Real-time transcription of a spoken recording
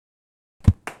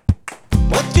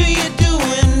you do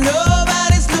when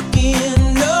nobody's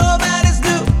looking? Nobody's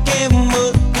looking.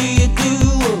 What do you do?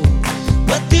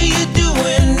 What do you do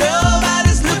when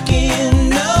nobody's looking?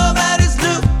 Nobody's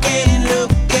looking,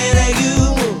 looking at you.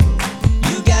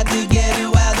 You got to get it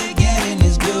while the getting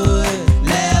is good.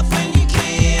 Laugh when you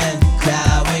can,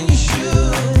 cry when you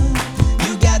should.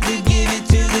 You got to give it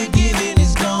till the giving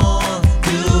is gone.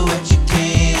 Do what you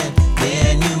can,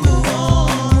 then you move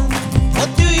on. What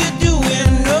do you do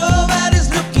when nobody's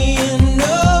looking?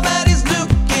 Nobody's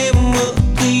looking. What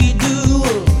do you do?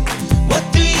 What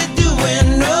do you do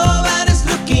when nobody's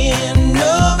looking?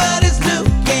 Nobody's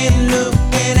looking,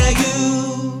 looking at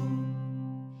you.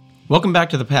 Welcome back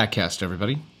to the Patcast,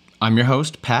 everybody. I'm your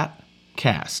host, Pat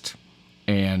Cast,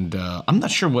 and I'm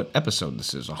not sure what episode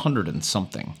this is, 100 and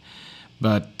something,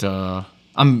 but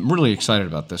I'm really excited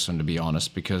about this one, to be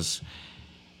honest, because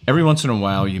every once in a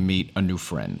while you meet a new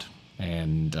friend,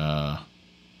 and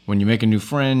when you make a new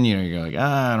friend, you know, you're like,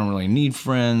 I don't really need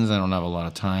friends, I don't have a lot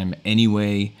of time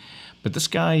anyway, but this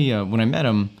guy, when I met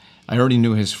him, I already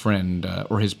knew his friend,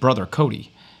 or his brother,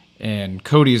 Cody. And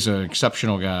Cody's an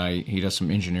exceptional guy. He does some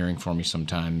engineering for me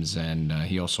sometimes, and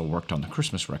he also worked on the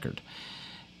Christmas record.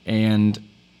 And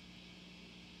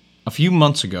a few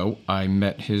months ago, I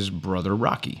met his brother,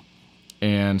 Rocky.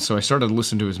 And so I started to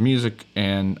listen to his music,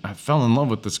 and I fell in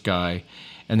love with this guy.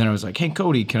 And then I was like, hey,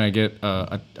 Cody, can I get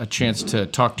a chance to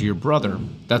talk to your brother?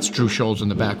 That's Drew Scholes in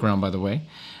the background, by the way,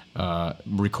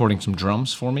 recording some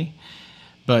drums for me.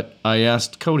 But I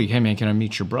asked Cody, hey, man, can I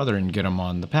meet your brother and get him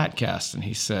on the Patcast? And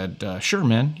he said, sure,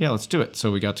 man. Yeah, let's do it.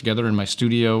 So we got together in my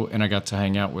studio, and I got to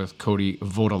hang out with Cody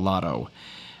Votolato.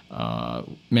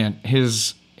 Man,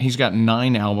 he's got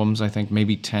 9 albums, I think,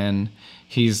 maybe 10.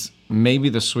 He's maybe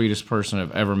the sweetest person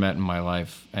I've ever met in my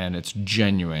life, and it's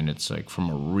genuine. It's like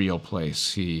from a real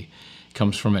place. He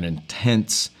comes from an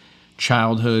intense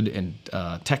childhood in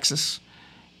Texas.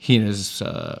 He and his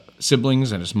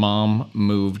siblings and his mom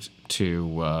moved to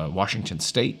Washington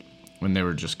State when they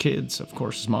were just kids. Of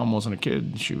course, his mom wasn't a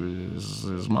kid; she was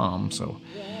his mom. So,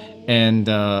 and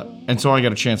so I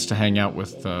got a chance to hang out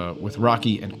with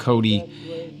Rocky and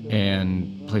Cody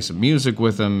and play some music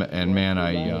with them. And man,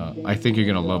 I think you're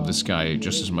gonna love this guy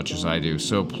just as much as I do.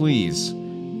 So please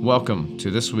welcome to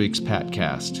this week's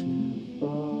Patcast.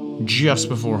 Just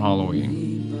before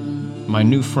Halloween, my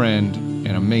new friend,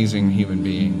 an amazing human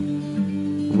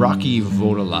being, Rocky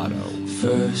Votolato.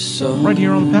 Right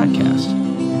here on the Patcast.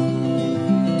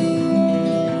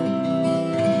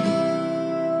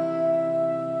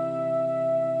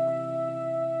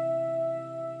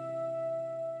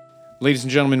 Ladies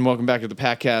and gentlemen, welcome back to the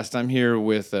Patcast. I'm here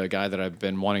with a guy that I've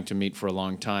been wanting to meet for a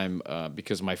long time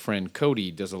because my friend Cody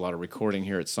does a lot of recording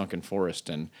here at Sunken Forest,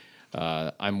 and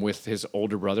I'm with his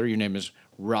older brother. Your name is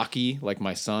Rocky, like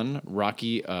my son,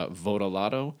 Rocky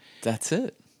Votolato. That's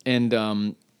it.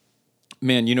 And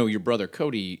man, you know, your brother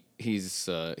Cody, he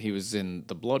was in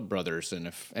the Blood Brothers, and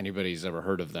if anybody's ever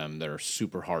heard of them, they're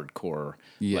super hardcore,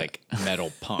 like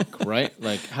metal punk, right?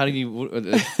 Like, how do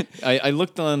you? I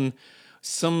looked on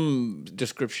some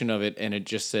description of it, and it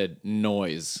just said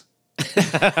noise.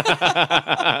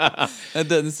 That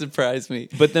doesn't surprise me.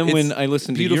 But then when I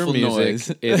listen to your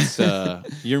music, noise. it's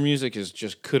your music is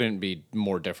just couldn't be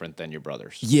more different than your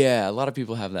brother's. Yeah, a lot of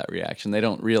people have that reaction. They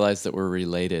don't realize that we're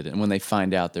related, and when they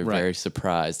find out, they're Right. very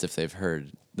surprised if they've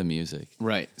heard the music.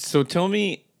 Right. So tell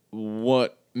me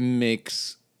what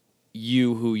makes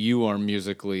you who you are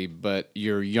musically, but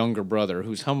your younger brother,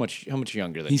 who's how much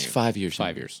younger than He's you? 5 years. 5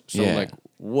 younger. years. So Yeah. like,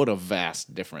 what a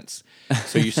vast difference.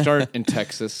 So you start in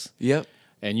Texas. Yep.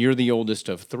 And you're the oldest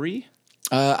of 3?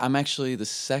 I'm actually the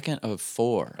second of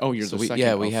 4. Oh, you're the second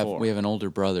Yeah, of we have 4. we have an older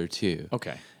brother too.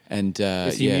 Okay. And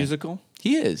Is he musical?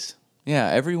 He is. Yeah,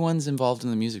 everyone's involved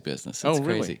in the music business. It's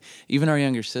really? crazy. Even our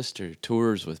younger sister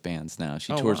tours with bands now.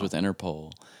 She tours wow. with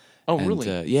Interpol. Oh, And,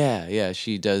 really? yeah.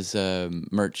 She does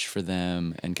merch for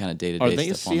them and kind of day-to-day Are they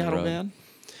a stuff on the Seattle road. band?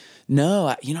 No,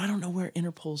 I don't know where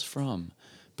Interpol's from,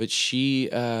 but she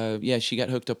got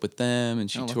hooked up with them,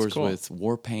 and she Oh, that's tours cool. with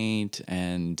Warpaint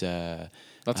and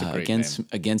That's a great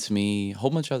Against Me, a whole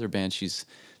bunch of other bands.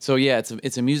 So yeah,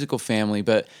 it's a musical family.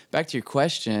 But back to your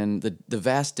question, the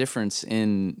vast difference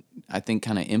in, I think,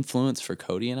 kind of influence for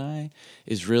Cody and I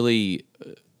is really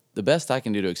the best I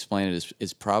can do to explain it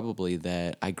is probably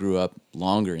that I grew up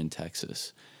longer in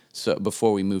Texas. So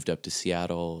before we moved up to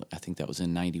Seattle, I think that was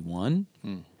in '91.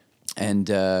 And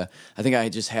I think I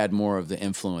just had more of the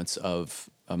influence of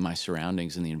my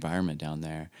surroundings and the environment down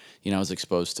there. You know, I was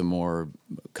exposed to more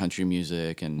country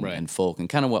music and folk and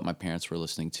kind of what my parents were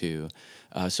listening to.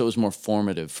 So it was more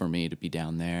formative for me to be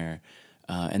down there.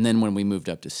 And then when we moved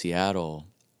up to Seattle,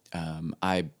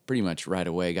 I pretty much right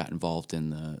away got involved in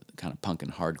the kind of punk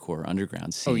and hardcore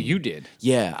underground scene. Oh, you did?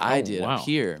 Yeah, I Oh, did wow. up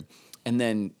here. And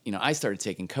then, I started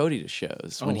taking Cody to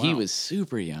shows when he wow. was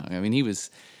super young. I mean, he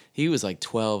was like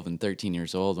 12 and 13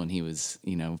 years old when he was,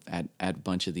 at a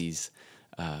bunch of these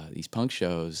punk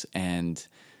shows. And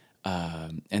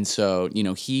so,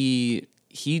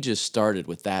 he just started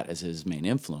with that as his main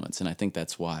influence. And I think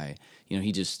that's why,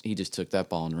 he just took that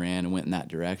ball and ran and went in that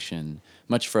direction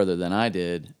much further than I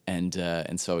did. And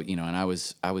so, and I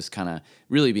was kind of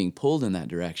really being pulled in that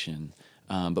direction.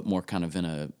 But more kind of in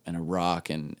a rock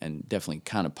and definitely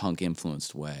kind of punk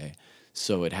influenced way.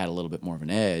 So it had a little bit more of an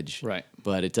edge. Right.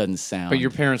 But it doesn't sound. But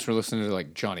your parents were listening to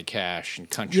like Johnny Cash and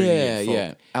country. Yeah, and folk.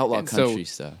 yeah. Outlaw And country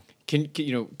so, stuff. Can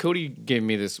Cody gave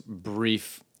me this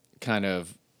brief kind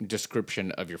of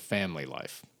description of your family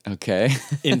life Okay.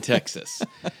 in Texas.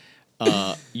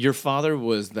 Your father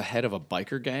was the head of a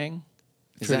biker gang.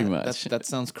 Pretty much. That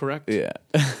sounds correct. Yeah.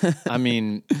 I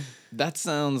mean, that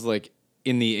sounds like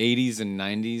in the 80s and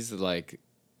 90s, like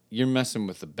you're messing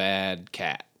with a bad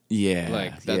cat. Yeah.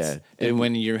 Like that's yeah. and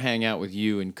when you hang out with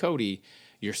you and Cody,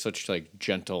 you're such like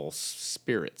gentle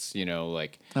spirits,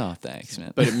 like. Oh, thanks,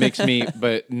 man. But it makes me.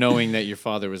 But knowing that your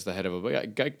father was the head of a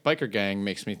biker gang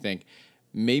makes me think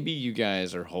maybe you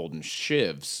guys are holding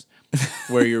shivs,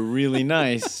 where you're really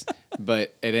nice,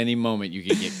 but at any moment you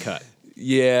could get cut.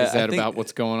 Yeah. Is that about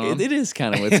what's going on? It is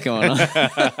kind of what's going on.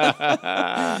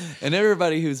 And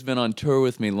everybody who's been on tour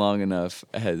with me long enough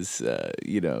has, Have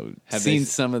seen they-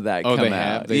 some of that Oh, come they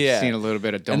out. have. They've yeah. seen a little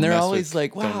bit of. Don't And they're mess always with,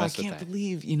 like, don't wow, I mess with can't that."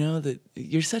 believe, that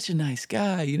you're such a nice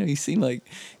guy. You seem like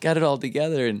got it all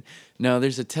together. And no,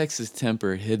 there's a Texas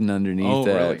temper hidden underneath Oh,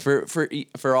 that really?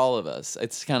 for all of us.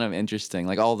 It's kind of interesting.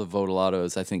 Like all the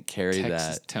Votolatos, I think, carry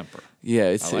Texas that. Temper. Yeah, I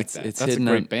it's like it's that. it's That's a hidden.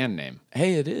 great band name.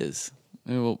 Hey, it is.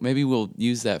 Maybe we'll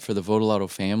use that for the Votolato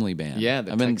family band. Yeah,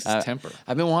 the Texas Temper.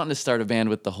 I've been wanting to start a band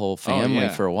with the whole family yeah.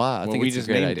 for a while. I Well, think we it's a just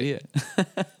great named idea.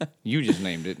 You just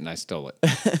named it, and I stole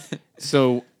it.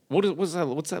 So, what's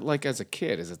that like as a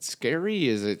kid? Is it scary?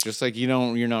 Is it just like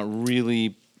you're not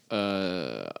really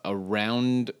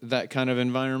around that kind of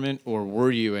environment, or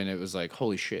were you? And it was like,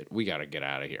 holy shit, we got to get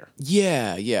out of here.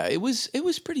 Yeah. It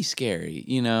was pretty scary.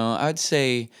 I'd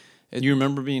say. You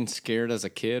remember being scared as a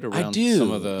kid around I do.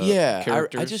 some of the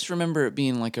characters? I just remember it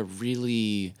being like a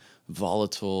really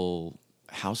volatile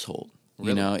household.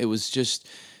 It was just,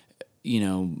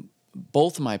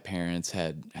 both of my parents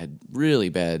had really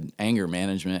bad anger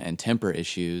management and temper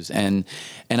issues, and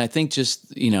I think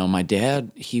just my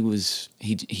dad, he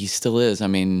still is. I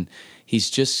mean, he's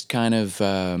just kind of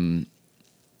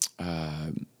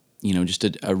just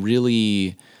a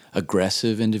really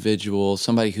aggressive individual,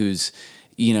 somebody who's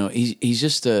he's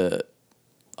just a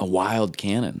wild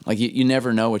cannon. Like you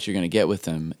never know what you're going to get with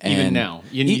him. And Even now?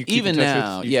 You keep in even touch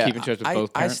now, with- you yeah. keep in touch with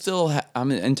both I parents? still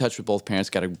I'm in touch with both parents.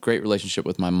 Got a great relationship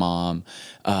with my mom,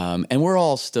 and we're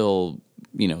all still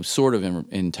sort of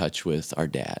in touch with our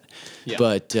dad. Yeah.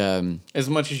 But As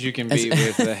much as you can be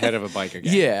with the head of a biker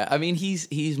gang. yeah, I mean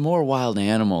he's more wild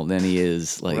animal than he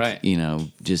is like Right.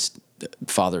 just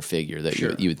father figure that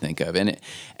Sure. you would think of. And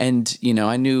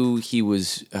I knew he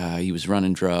was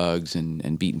running drugs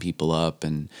and beating people up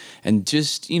and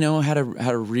just had a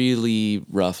really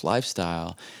rough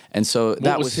lifestyle. And so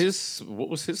What was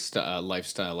his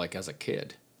lifestyle like as a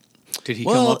kid? Did he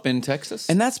come Well, up in Texas?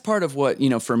 And that's part of what,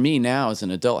 for me now as an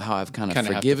adult, how I've kind of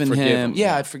Kinda have to forgiven forgive him. him, Yeah,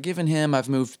 yeah. I've forgiven him. I've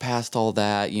moved past all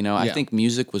that. I Yeah. think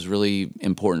music was really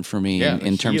important for me Yeah,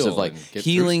 in terms heal of like and get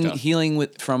through stuff. healing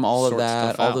from all of Sort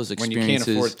that, stuff all out. those When experiences.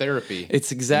 you can't afford therapy.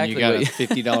 It's exactly and you got what-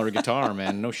 a $50 guitar,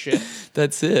 man. No shit.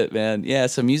 That's it, man. Yeah,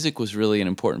 so music was really an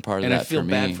important part of And that I feel for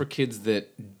me. bad for kids that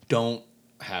don't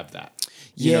have that.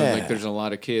 Yeah. Like there's a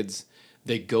lot of kids,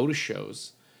 they go to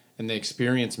shows and they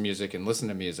experience music and listen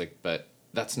to music, but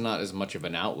that's not as much of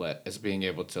an outlet as being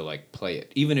able to like play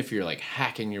it. Even if you're like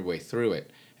hacking your way through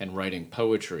it and writing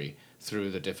poetry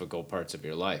through the difficult parts of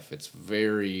your life. It's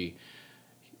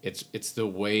the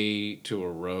way to a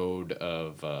road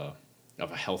of a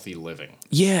healthy living.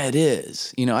 Yeah, it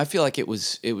is. I feel like it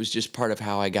was just part of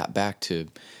how I got back to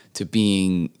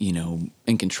being,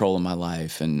 in control of my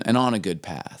life and on a good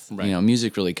path. Right.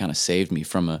 Music really kind of saved me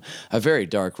from a very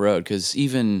dark road. Because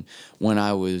even when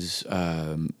I was,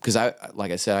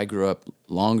 like I said, I grew up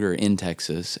longer in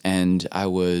Texas, and I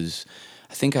was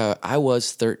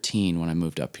 13 when I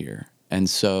moved up here. And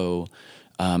so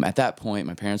at that point,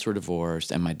 my parents were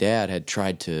divorced, and my dad had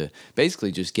tried to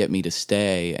basically just get me to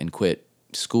stay and quit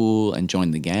school and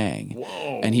joined the gang.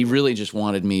 Whoa. And he really just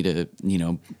wanted me to,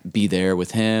 be there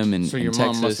with him and So your in mom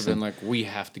Texas must have been and- like, we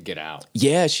have to get out.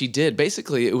 Yeah, she did.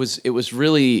 Basically, it was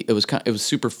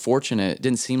super fortunate. It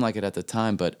didn't seem like it at the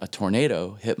time, but a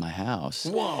tornado hit my house.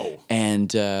 Whoa.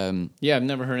 And Yeah, I've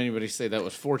never heard anybody say that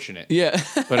was fortunate. yeah.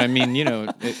 But I mean,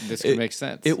 this could make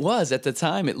sense. It was at the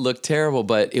time. It looked terrible,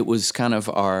 but it was kind of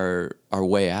our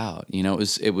way out.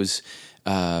 It was.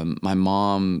 My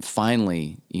mom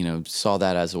finally, saw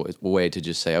that as a way to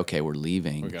just say, "Okay, we're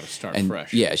leaving. We got to start and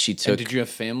fresh. Yeah, she took. And did you have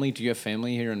family? Do you have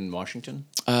family here in Washington?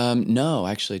 No,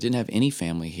 actually, I didn't have any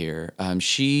family here.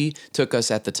 She took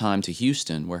us at the time to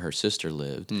Houston, where her sister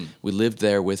lived. We lived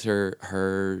there with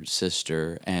her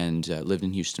sister, and lived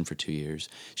in Houston for 2 years.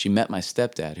 She met my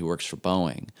stepdad, who works for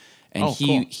Boeing, and Oh,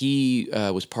 cool. he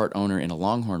was part owner in a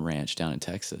Longhorn ranch down in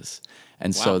Texas.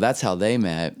 And Wow. so that's how they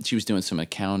met. She was doing some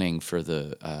accounting for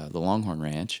the Longhorn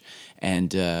Ranch,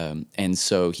 and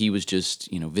so he was just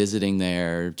visiting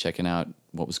there, checking out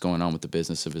what was going on with the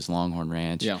business of his Longhorn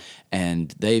Ranch. Yeah.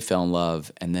 And they fell in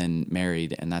love and then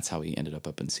married, and that's how he ended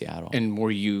up in Seattle. And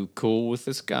were you cool with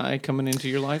this guy coming into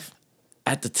your life?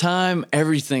 At the time,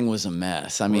 everything was a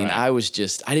mess. I mean, Right.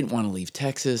 I didn't want to leave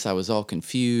Texas. I was all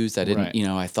confused. I didn't, Right.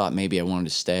 I thought maybe I wanted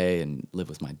to stay and live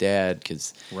with my dad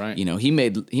because, Right. he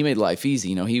made life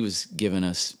easy. He was giving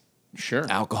us Sure.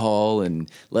 alcohol and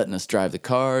letting us drive the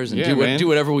cars and Yeah, man. do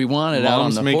whatever we wanted out on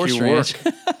Moms the make horse you ranch.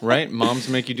 work, right? Moms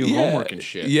make you do homework and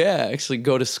shit. Yeah, actually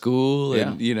go to school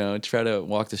and Yeah. try to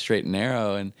walk the straight and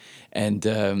narrow and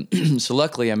so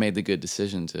luckily I made the good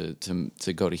decision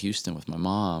to go to Houston with my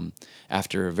mom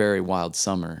after a very wild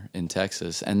summer in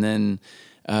Texas, and then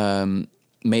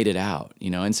made it out,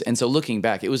 and so looking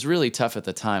back, it was really tough at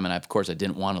the time, and of course I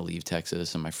didn't want to leave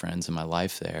Texas and my friends and my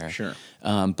life there. Sure.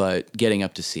 But getting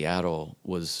up to Seattle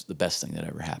was the best thing that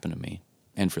ever happened to me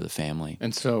and for the family.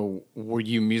 And so, were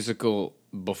you musical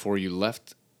before you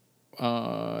left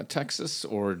Texas,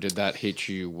 or did that hit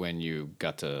you when you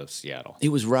got to Seattle? It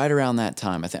was right around that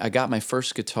time. I think I got my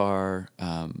first guitar.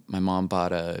 My mom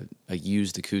bought a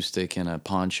used acoustic in a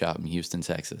pawn shop in Houston,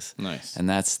 Texas. Nice. And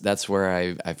that's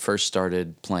where I first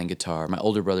started playing guitar. My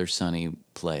older brother Sonny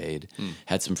played.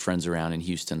 Had some friends around in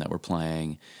Houston that were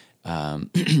playing.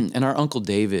 And our Uncle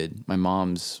David, my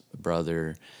mom's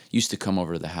brother, used to come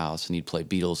over to the house and he'd play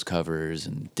Beatles covers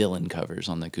and Dylan covers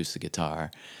on the acoustic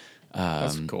guitar.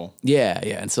 That's cool. Yeah.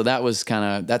 And so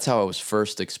that's how I was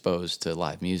first exposed to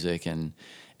live music, and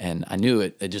I knew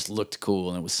it just looked cool,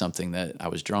 and it was something that I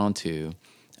was drawn to.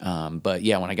 But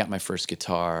yeah, when I got my first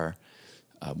guitar,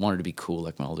 I wanted to be cool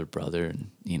like my older brother,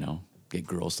 and get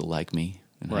girls to like me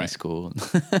in high Right. school.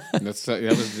 That's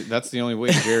the only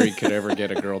way Jerry could ever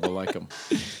get a girl to like him.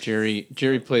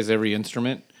 Jerry plays every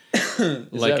instrument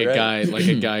like that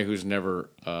a guy who's never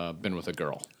been with a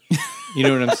girl. You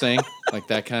know what I'm saying? Like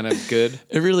that kind of good.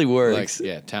 It really Like, works.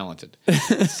 yeah, talented.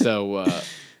 So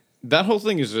that whole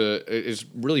thing is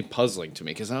really puzzling to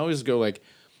me, because I always go like,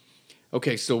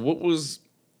 okay, so what was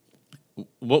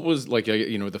like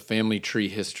the family tree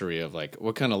history of like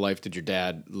what kind of life did your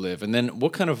dad live, and then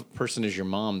what kind of person is your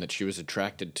mom that she was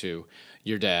attracted to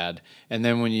your dad, and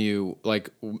then when you like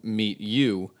meet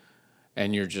you,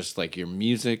 and you're just like your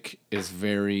music is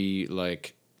very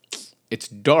like it's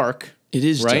dark. It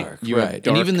is right? dark, You have right?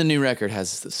 dark- And even the new record has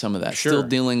some of that. Sure. Still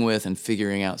dealing with and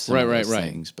figuring out some of Right, those right.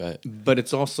 things, but but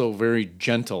it's also very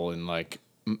gentle, and like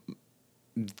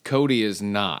Cody is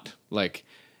not like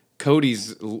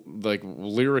Cody's like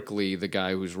lyrically the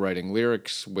guy who's writing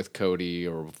lyrics with Cody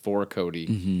or for Cody.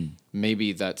 Mm-hmm.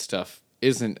 Maybe that stuff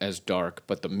isn't as dark,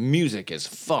 but the music is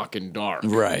fucking dark.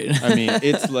 Right. I mean,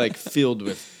 it's like filled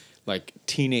with like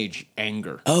teenage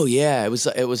anger. oh yeah, it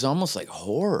was almost like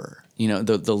horror.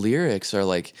 The lyrics are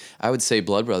like, I would say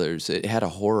Blood Brothers. It had a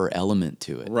horror element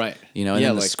to it, Right. And Yeah, then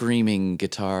the like- screaming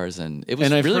guitars, and it was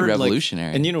And I've really heard, like-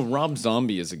 revolutionary. and Rob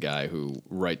Zombie is a guy who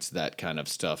writes that kind of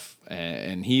stuff,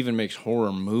 and he even makes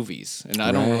horror movies. And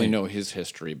I don't really Right. know his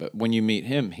history, but when you meet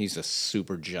him, he's a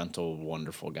super gentle,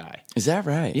 wonderful guy. Is that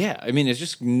right? Yeah, I mean, it's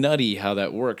just nutty how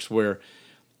that works, where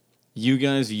you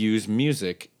guys use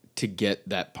music to get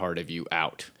that part of you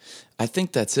out. I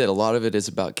think that's it. A lot of it is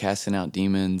about casting out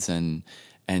demons, and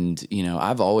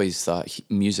I've always thought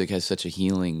music has such a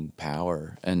healing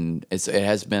power, and it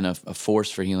has been a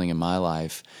force for healing in my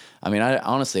life. I mean, I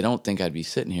honestly don't think I'd be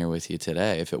sitting here with you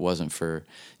today if it wasn't for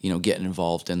getting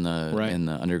involved in the Right.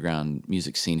 underground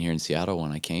music scene here in Seattle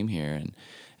when I came here,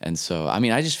 and so I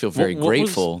mean, I just feel very What was-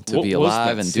 grateful to what be was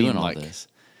alive that and doing scene all like? this.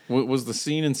 What was the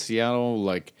scene in Seattle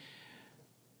like?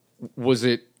 Was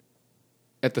it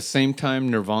at the same time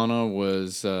Nirvana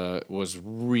was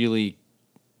really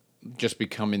just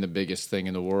becoming the biggest thing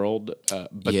in the world.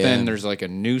 But Yeah. then there's like a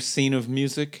new scene of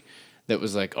music that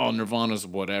was like, oh, Nirvana's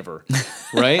whatever,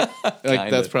 right? Like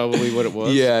Kinda. that's probably what it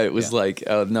was. Yeah, it was like,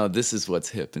 oh no, this is what's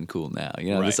hip and cool now. You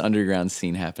know, this Right. underground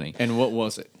scene happening. And what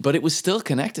was it? But it was still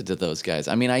connected to those guys.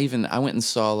 I mean, I went and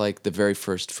saw like the very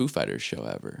first Foo Fighters show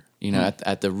ever. You know,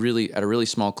 at a really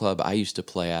small club I used to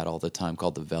play at all the time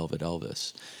called the Velvet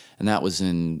Elvis, and that was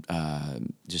in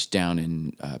just down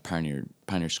in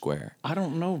Pioneer Square. I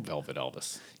don't know Velvet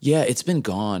Elvis. Yeah, it's been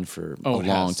gone for Oh, a it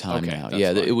long has? time Okay, now. that's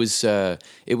Yeah, fine. it was a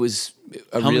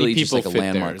How really many just people like a fit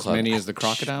landmark there? As club. many as the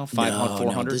Crocodile? 500,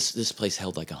 400? This place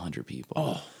held like 100 people.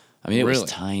 Oh, I mean, it really? was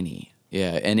tiny.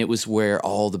 Yeah, and it was where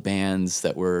all the bands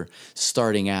that were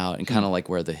starting out and Hmm. kind of like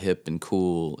where the hip and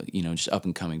cool, you know, just up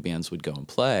and coming bands would go and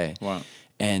play. Wow.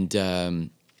 And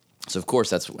so of course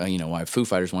that's why Foo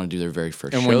Fighters want to do their very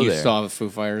first And show when you there. saw the Foo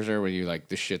Fighters there, were you like,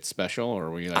 this shit's special?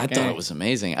 Or were you like, I thought eh? it was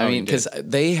amazing. Oh, I you mean, because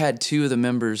did? they had two of the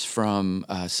members from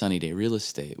Sunny Day Real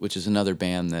Estate, which is another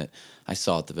band that I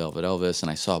saw at the Velvet Elvis,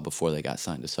 and I saw before they got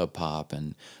signed to Sub Pop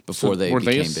and before they were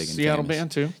became they a big and Seattle famous.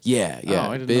 band too? Yeah, yeah.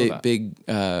 I didn't know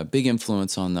that. Big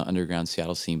influence on the underground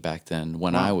Seattle scene back then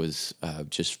when I was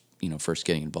just first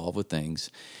getting involved with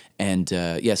things, and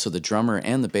so the drummer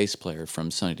and the bass player from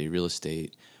Sunny Day Real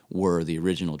Estate were the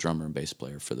original drummer and bass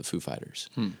player for the Foo Fighters.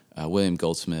 William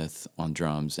Goldsmith on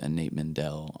drums and Nate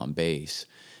Mendel on bass,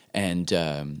 and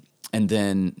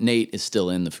then Nate is still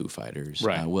in the Foo Fighters.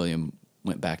 Right. William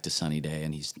went back to Sunny Day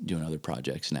and he's doing other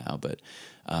projects now, but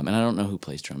and I don't know who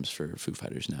plays drums for Foo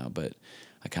Fighters now, but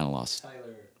I kind of lost.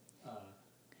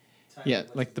 Yeah,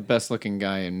 like the best looking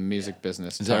guy in music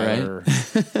business. Is that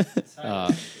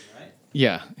right?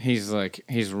 Yeah, he's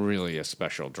really a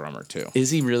special drummer too.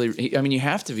 Is he really? I mean, you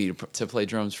have to be to play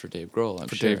drums for Dave Grohl. I'm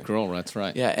For sure. Dave Grohl, that's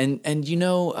right. Yeah, and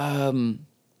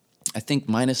I think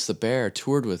Minus the Bear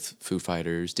toured with Foo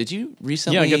Fighters. Did you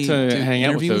recently? Yeah, I get to hang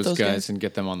out with interview those guys and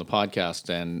get them on the podcast,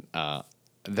 and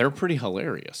they're pretty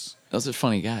hilarious. Those are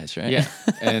funny guys, right? Yeah,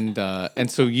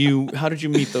 and so how did you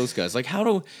meet those guys? Like,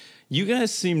 you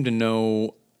guys seem to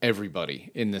know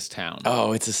everybody in this town?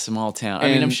 Oh, it's a small town. I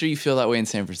mean, I'm And- sure you feel that way in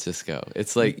San Francisco.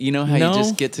 It's like, you know how No, you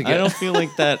just get together. I don't feel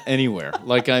like that anywhere.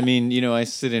 Like, I mean, I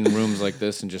sit in rooms like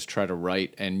this and just try to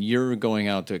write, and you're going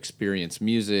out to experience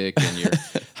music, and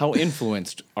how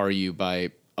influenced are you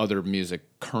by other music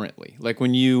currently? Like,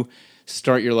 when you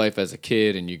start your life as a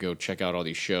kid and you go check out all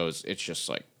these shows, it's just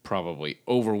like probably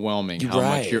overwhelming how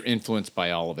Right. much you're influenced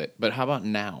by all of it. But how about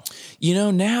now?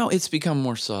 Now it's become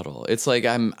more subtle. It's like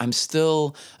I'm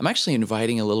actually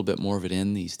inviting a little bit more of it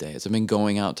in these days. I've been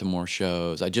going out to more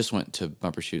shows. I just went to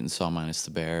Bumper Shoot and saw Minus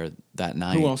the Bear that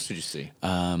night. Who else did you see?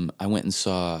 I went and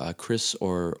saw Chris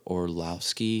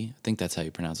Orlowski. I think that's how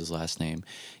you pronounce his last name.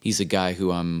 He's a guy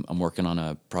who I'm working on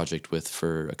a project with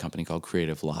for a company called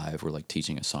Creative Live. We're like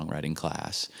teaching a songwriting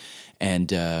class,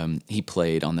 and he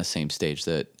played on the same stage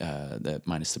that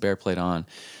Minus the Bear played on.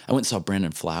 I went and saw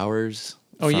Brandon Flowers.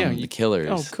 Oh, from yeah. the Killers.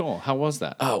 Oh, cool. How was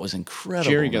that? Oh, it was incredible.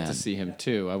 Jerry got man. to see him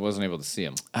too. I wasn't able to see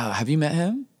him. Have you met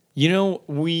him?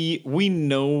 We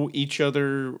know each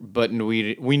other, but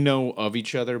we know of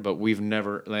each other, but we've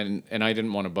never. And I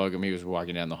didn't want to bug him. He was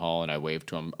walking down the hall, and I waved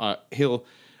to him. He'll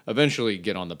eventually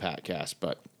get on the podcast,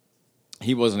 but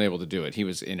he wasn't able to do it. He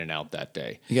was in and out that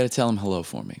day You got to tell him hello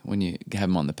for me when you have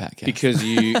him on the podcast.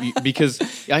 because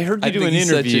I heard you I do think an he's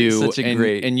such a- interview such a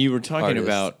great and you were talking artist.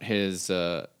 about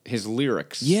his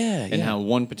lyrics, Yeah, and yeah. how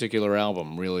one particular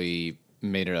album really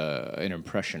made an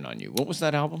impression on you. What was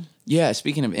that album? Yeah,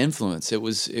 speaking of influence, it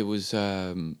was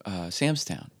Sam's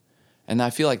Town, and I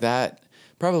feel like that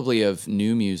probably of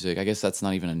new music. I guess that's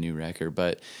not even a new record,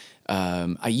 but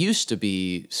I used to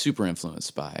be super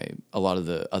influenced by a lot of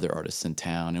the other artists in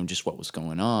town and just what was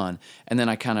going on. And then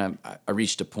I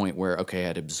reached a point where I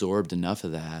had absorbed enough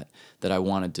of that I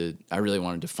really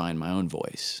wanted to find my own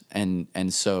voice. And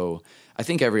so I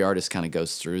think every artist kind of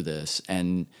goes through this,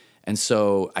 and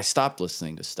so I stopped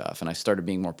listening to stuff, and I started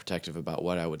being more protective about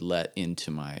what I would let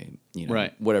into my,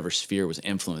 Right. whatever sphere was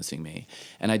influencing me.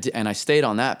 And I stayed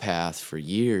on that path for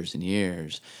years and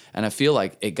years. And I feel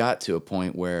like it got to a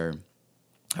point where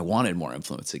I wanted more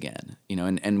influence again,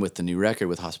 and with the new record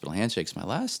with Hospital Handshakes, my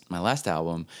last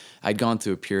album, I'd gone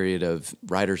through a period of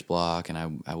writer's block, and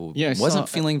I wasn't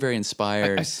feeling very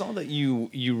inspired. I saw that you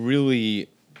really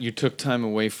took time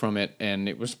away from it, and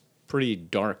it was pretty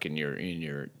dark in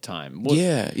your time.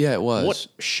 Yeah, it was. What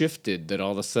shifted that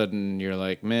all of a sudden you're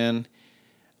like, man,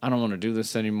 I don't want to do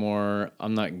this anymore.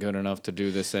 I'm not good enough to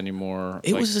do this anymore.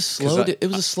 It was a slow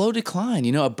decline,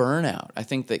 a burnout. I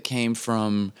think that came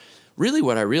from really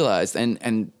what I realized,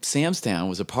 and Samstown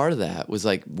was a part of that, was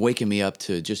like waking me up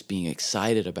to just being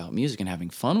excited about music and having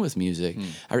fun with music.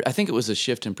 I think it was a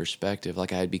shift in perspective.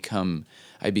 Like I'd become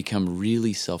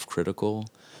really self-critical.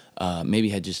 Maybe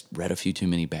had just read a few too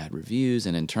many bad reviews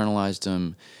and internalized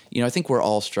them. I think we're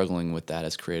all struggling with that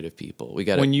as creative people. We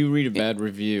got When you read a bad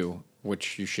review,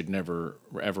 which you should never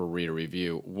ever read a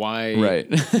review, why? Right.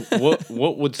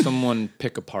 what would someone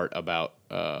pick apart about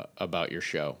your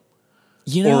show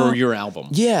or your album?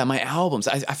 Yeah, my albums.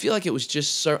 I feel like it was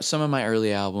just some of my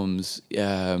early albums.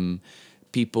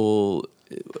 People,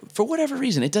 for whatever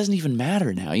reason, it doesn't even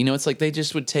matter now. It's like they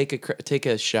just would take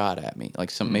a shot at me,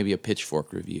 like maybe a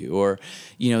Pitchfork review, or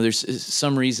there's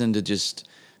some reason to just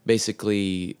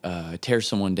basically tear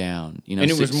someone down. And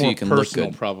it was so more you can look personal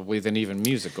good. probably than even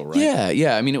musical, right?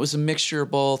 Yeah. I mean, it was a mixture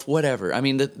of both. Whatever. I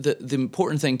mean, the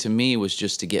important thing to me was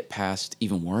just to get past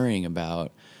even worrying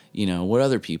about what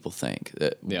other people think,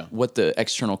 what the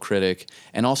external critic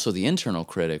and also the internal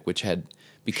critic, which had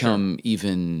become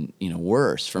even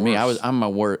worse for me. I'm my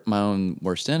own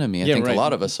worst enemy. I think a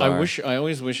lot of us are. I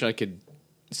always wish I could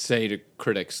say to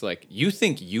critics, like, you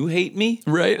think you hate me?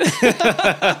 Right.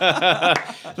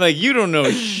 Like, you don't know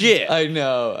shit. I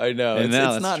know. And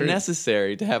It's not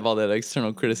necessary to have all that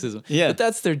external criticism. Yeah. But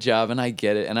that's their job, and I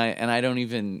get it. And I don't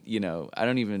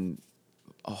even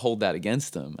hold that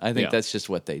against them. I think that's just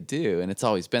what they do, and it's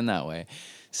always been that way.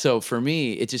 So for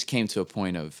me, it just came to a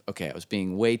point of, okay, I was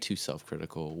being way too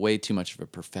self-critical, way too much of a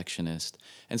perfectionist.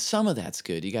 And some of that's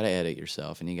good. You got to edit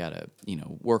yourself and you got to,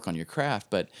 work on your craft.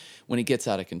 But when it gets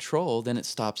out of control, then it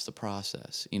stops the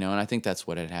process, and I think that's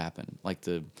what had happened. Like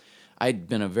I'd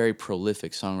been a very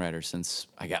prolific songwriter since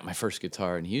I got my first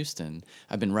guitar in Houston.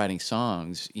 I've been writing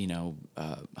songs,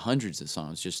 hundreds of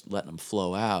songs, just letting them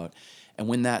flow out. And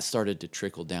when that started to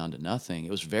trickle down to nothing,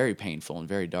 it was very painful and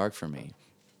very dark for me.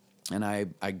 And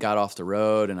I got off the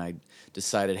road and I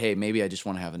decided, hey, maybe I just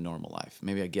want to have a normal life.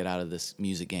 Maybe I get out of this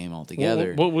music game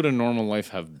altogether. What would a normal life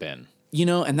have been?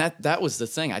 And that was the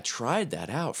thing. I tried that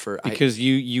out because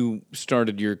you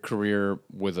started your career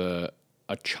with a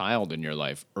child in your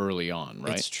life early on,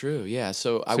 right? It's true, yeah.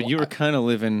 So you were kind of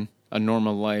living a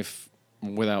normal life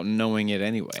without knowing it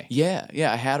anyway. Yeah.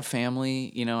 I had a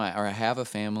family, I have a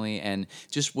family, and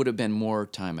just would have been more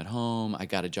time at home. I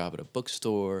got a job at a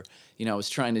bookstore. I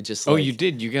was trying to just. Oh, you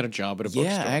did? You got a job at a bookstore?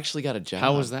 Yeah, I actually got a job.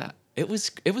 How was that? It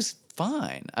was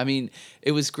fine. I mean,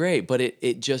 it was great, but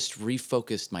it just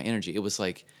refocused my energy. It was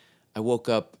like I woke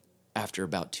up after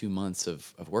about 2 months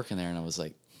of working there, and I was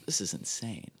like, this is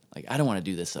insane. Like, I don't want to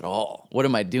do this at all. What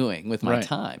am I doing with my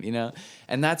time,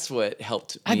 And that's what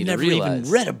helped me to realize. I've never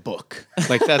even read a book.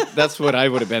 Like, that's what I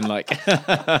would have been like.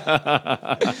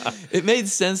 It made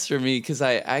sense for me because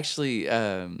I actually,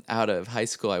 out of high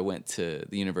school, I went to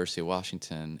the University of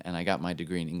Washington, and I got my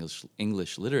degree in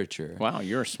English literature. Wow,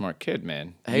 you're a smart kid,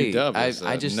 man. Hey,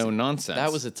 UW was no nonsense.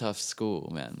 That was a tough school,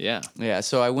 man. Yeah.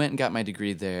 So I went and got my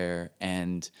degree there,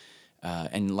 and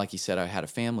like you said, I had a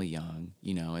family young,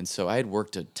 and so I had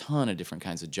worked a ton of different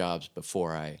kinds of jobs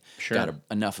before I got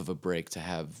enough of a break to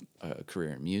have a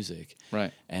career in music.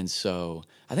 Right. And so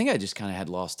I think I just kind of had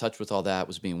lost touch with all that,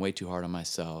 was being way too hard on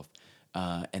myself.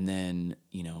 And then,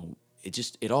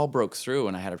 it all broke through,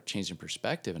 and I had a change in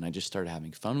perspective, and I just started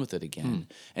having fun with it again.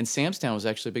 And Samstown was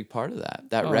actually a big part of that.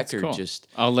 That record cool. just.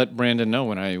 I'll let Brandon know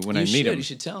when I meet him. You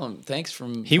should tell him. Thanks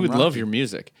He would love your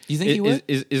music. You think he would?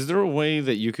 Is there a way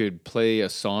that you could play a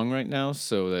song right now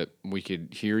so that we could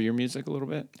hear your music a little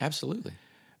bit? Absolutely.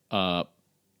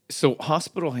 So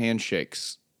hospital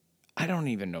handshakes. I don't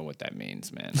even know what that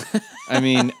means, man. I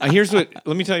mean,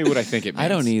 let me tell you what I think it means. I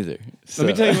don't either. Let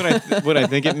me tell you what I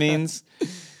think it means.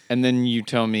 And then you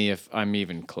tell me if I'm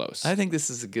even close. I think this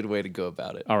is a good way to go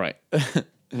about it. All right.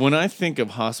 When I think of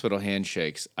hospital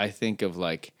handshakes, I think of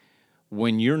like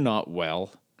when you're not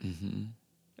well,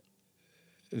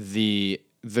 the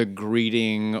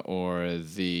greeting or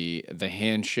the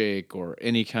handshake or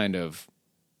any kind of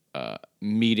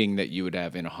meeting that you would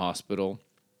have in a hospital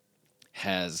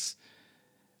has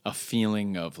a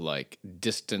feeling of like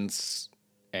distance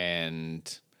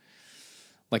and.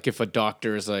 Like if a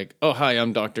doctor is like, oh, hi,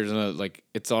 I'm Dr. Like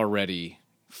it's already,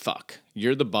 fuck,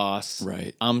 you're the boss.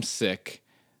 Right. I'm sick.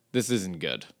 This isn't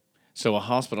good. So a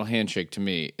hospital handshake to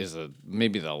me is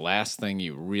maybe the last thing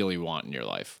you really want in your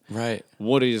life. Right.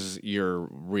 What is your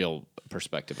real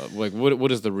perspective of? Like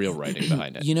what is the real writing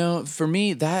behind it? For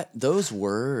me, those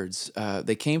words,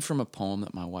 they came from a poem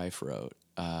that my wife wrote.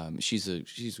 She's a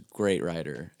great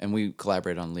writer, and we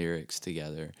collaborate on lyrics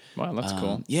together. Wow, that's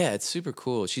cool. Yeah, it's super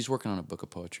cool. She's working on a book of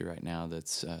poetry right now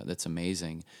that's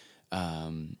amazing.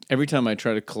 Every time I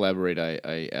try to collaborate,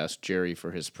 I ask Jerry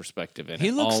for his perspective, and He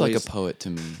it looks like a always- poet to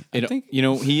me. It, I think you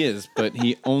know, he is, but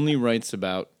he only writes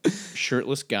about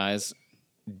shirtless guys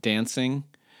dancing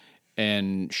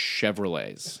and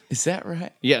Chevrolets. is that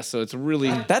right? Yeah, so it's really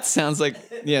That sounds like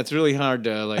it's really hard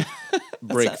to like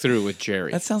break through with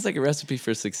Jerry. that sounds like a recipe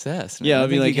for success. Man. Yeah, I I'll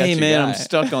be think you like, got hey your man, I'm guy."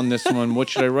 stuck on this one. What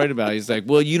should I write about? He's like,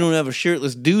 well, you don't have a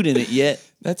shirtless dude in it yet.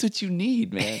 That's what you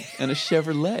need, man, and a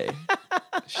Chevrolet,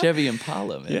 Chevy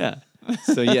Impala, man. Yeah.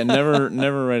 So yeah, never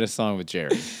write a song with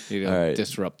Jerry. You know, All right.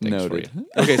 disrupt things Noted. for you.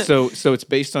 Okay, so it's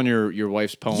based on your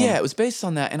wife's poem. Yeah, it was based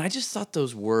on that, and I just thought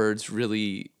those words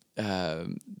really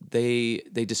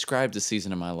they described the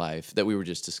season of my life that we were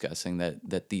just discussing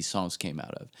that these songs came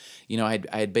out of. You know, I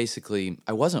had basically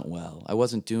I wasn't well, I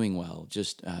wasn't doing well,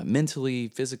 just mentally,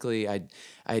 physically. I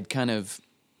had kind of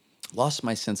lost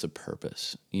my sense of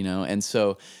purpose, you know? And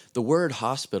so the word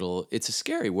hospital, it's a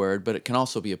scary word, but it can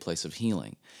also be a place of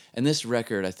healing. And this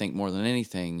record, I think more than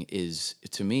anything is,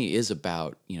 to me, is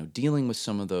about, you know, dealing with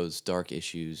some of those dark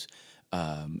issues.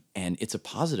 And it's a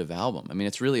positive album. I mean,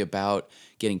 it's really about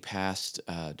getting past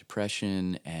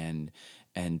depression and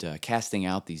casting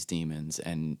out these demons,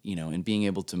 and you know, and being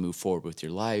able to move forward with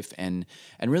your life, and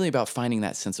really about finding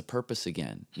that sense of purpose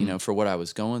again. You know, for what I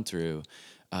was going through.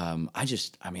 I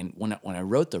mean, when I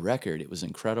wrote the record, it was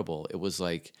incredible. It was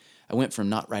like I went from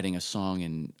not writing a song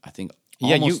in, I think,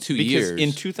 almost 2 years. Because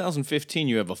in 2015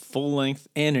 you have a full length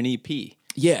and an EP.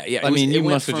 Yeah. I mean, you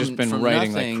must have just been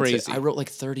writing like crazy. I wrote like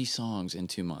 30 songs in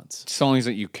 2 months. Songs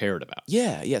that you cared about.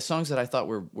 Yeah, songs that I thought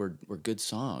were good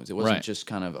songs. It wasn't Right. just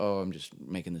kind of, oh, I'm just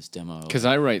making this demo. Because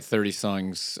I write 30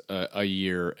 songs a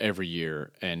year, every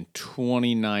year, and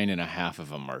 29 and a half of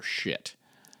them are shit.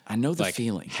 I know the Like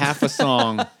feeling. half a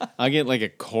song, I get like a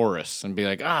chorus and be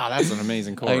like, that's an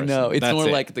amazing chorus. I know. It's That's more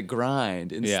it. like the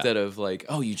grind instead of like,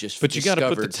 oh, you just But you got to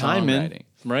put the discovered time in, songwriting.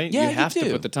 right? Yeah, you have to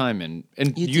do. put the time in.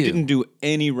 And You you do. didn't do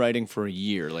any writing for a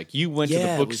year. Like you went to Yeah,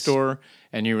 the it was- bookstore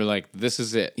and you were like, this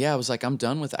is it. Yeah, I was like, I'm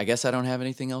done with it. I guess I don't have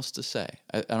anything else to say.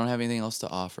 I don't have anything else to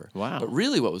offer. Wow. But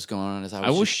really what was going on is I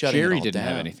was I wish just shutting Jerry it all didn't have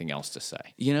down. anything else to say.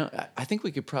 You know, I think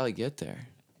we could probably get there.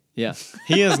 Yeah.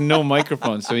 He has no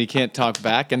microphone, so he can't talk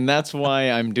back. And that's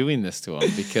why I'm doing this to him,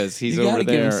 because he's You over gotta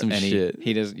give him there some and shit.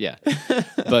 he does, yeah.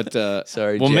 But,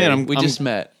 Sorry, well, Jerry. man, we just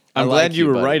met. I'm I glad like you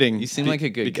were buddy. writing. You seem like a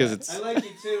good because guy. it's. like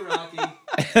you too, Rocky.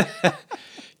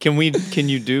 Can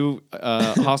you do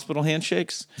hospital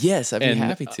handshakes? Yes, I'd be And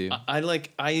happy to.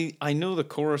 I know the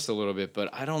chorus a little bit,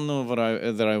 but I don't know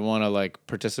that I want to like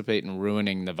participate in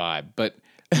ruining the vibe. But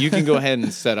you can go ahead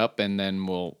and set up, and then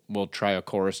we'll try a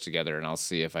chorus together, and I'll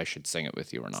see if I should sing it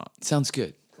with you or not. Sounds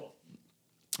good. Cool.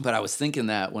 But I was thinking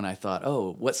that when I thought,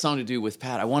 oh, what song to do with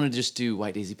Pat? I want to just do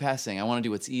White Daisy Passing. I want to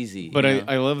do what's easy. But you know?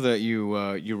 I love that you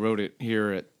wrote it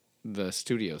here at the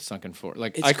studio, Sunken Forest.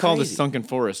 Like It's I call this crazy. Sunken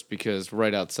Forest because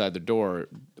right outside the door,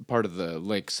 part of the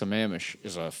Lake Sammamish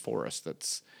is a forest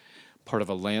that's part of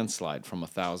a landslide from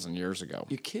 1,000 years ago.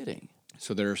 You're kidding.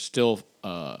 So there are still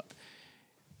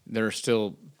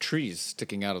trees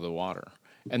sticking out of the water,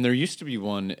 and there used to be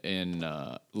one in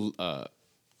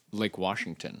Lake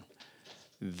Washington.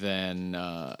 Then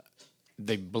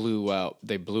they blew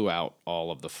out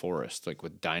all of the forest like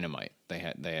with dynamite.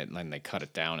 They cut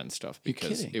it down and stuff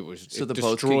because kidding. it was So it the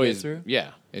boats could get destroys. through?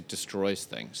 Yeah, it destroys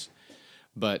things.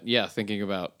 But yeah, thinking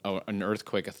about an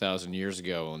earthquake 1,000 years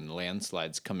ago and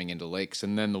landslides coming into lakes,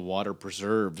 and then the water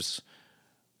preserves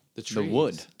the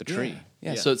wood, the tree.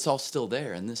 Yeah. So it's all still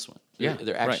there in this one. Yeah,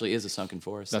 There actually is a sunken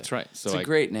forest. That's there. right. So it's a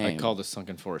great name. I call this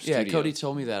Sunken Forest Yeah, Studio. Cody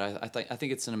told me that. I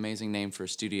think it's an amazing name for a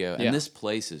studio, and Yeah. this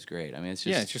place is great. I mean, it's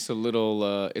just. Yeah, it's just a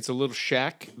little. It's a little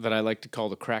shack that I like to call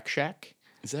the Crack Shack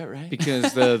Is that right?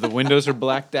 because the windows are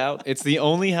blacked out. It's the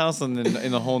only house in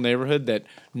the whole neighborhood that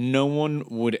no one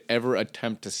would ever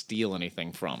attempt to steal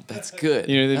anything from. That's good.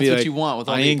 You know, they'd That's be what like, you want with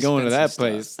all I the ain't going to that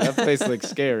expensive place. stuff. That place looks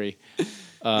scary.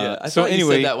 Yeah, I so thought you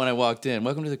anyway, said that when I walked in.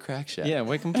 Welcome to the Crack Shack. yeah,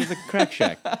 welcome to the Crack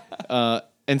Shack.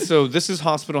 And so this is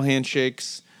Hospital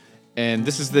Handshakes, and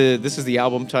this is the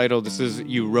album title. This is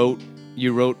you wrote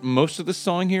most of the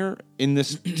song here in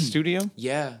this studio.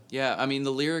 Yeah. I mean,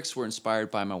 the lyrics were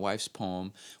inspired by my wife's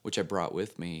poem, which I brought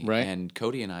with me. Right. And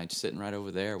Cody and I just sitting right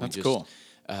over there. That's cool.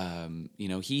 You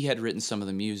know, he had written some of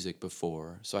the music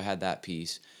before, so I had that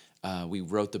piece. We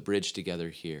wrote the bridge together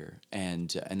here, and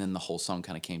then the whole song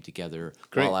kind of came together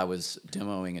Great. while I was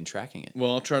demoing and tracking it. Well,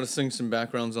 I'll try to sing some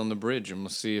backgrounds on the bridge, and we'll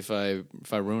see if I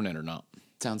ruin it or not.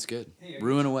 Sounds good.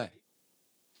 Ruin away.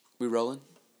 We rolling?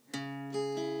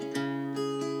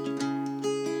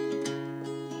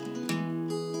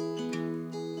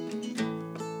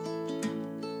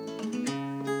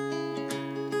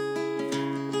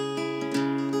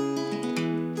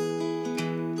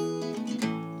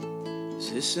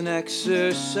 this an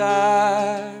exercise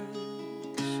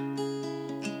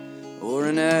or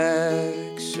an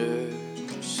exorcism?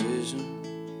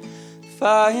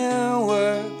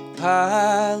 Firework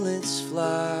pilots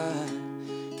fly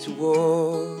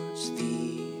towards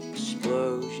the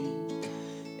explosion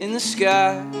in the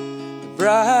sky. A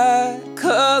bright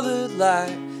colored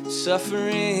light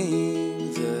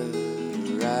suffering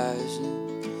the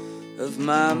horizon of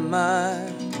my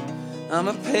mind. I'm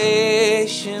a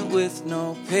patient with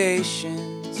no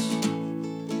patience.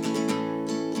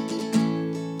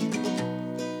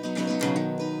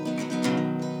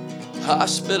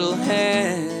 Hospital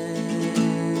handshakes.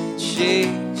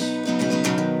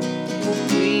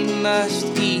 We must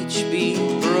each be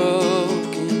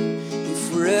broken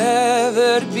if we're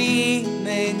ever to be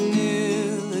made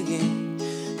new again.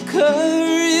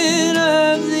 Current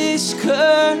of this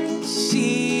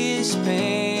currency is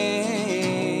painting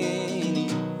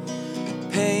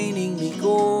me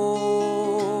golden.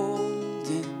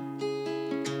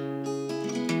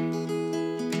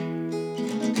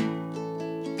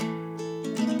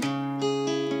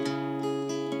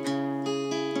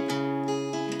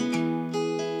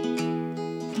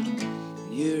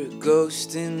 You're a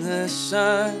ghost in the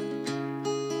sun,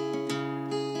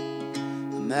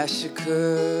 a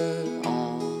massacre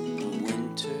on the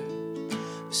winter,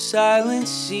 a silent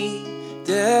sea,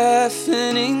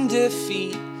 deafening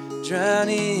defeat,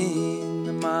 drowning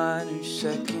the minor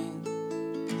second,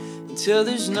 until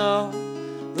there's no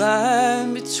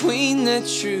line between the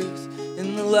truth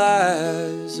and the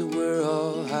lies that we're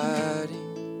all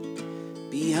hiding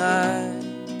behind.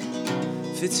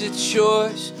 If it's a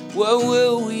choice, what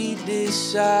will we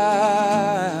decide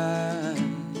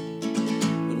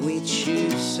when we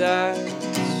choose sides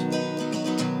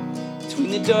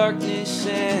between the darkness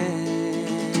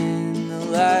and the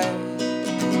light?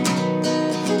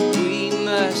 We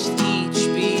must each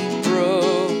be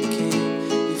broken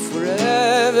if we're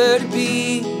ever to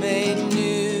be made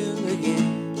new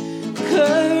again.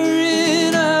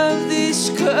 Current of this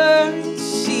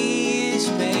currency is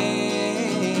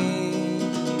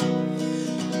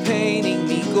painting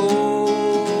me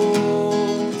golden,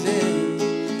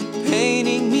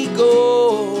 painting me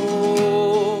golden,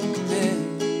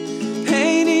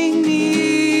 painting me.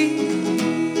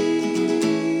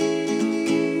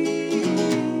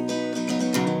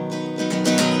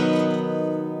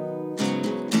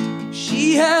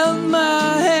 She held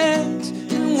my hands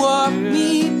and walked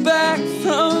me back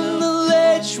from the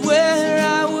ledge where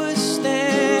I was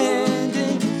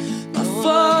standing. My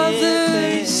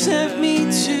father sent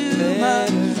me to my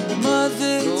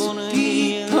mother to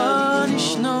be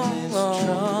punished no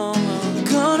longer.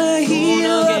 Gonna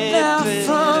heal up now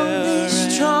from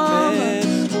this trauma.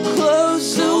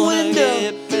 Close the window,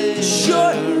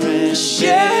 shorten the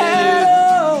shadow.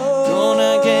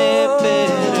 Gonna get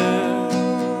better.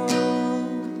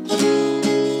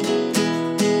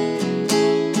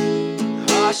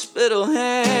 Hospital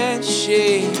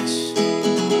handshakes.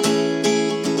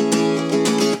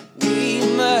 We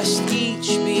must each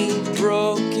be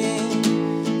broken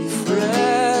if we're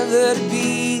ever to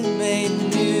be made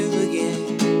new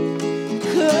again.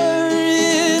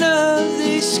 Current of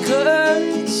this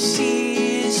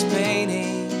currency is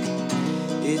painting,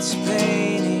 it's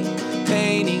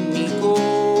painting me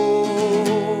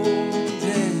golden,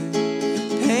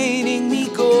 painting me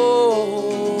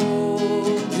golden,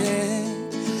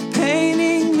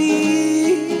 painting me.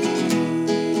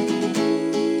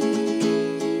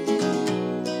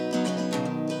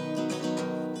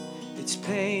 It's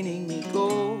painting me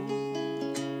gold.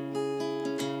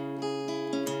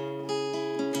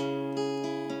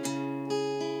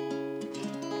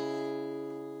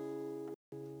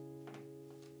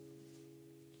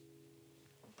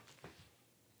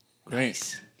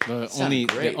 Great. The Sounded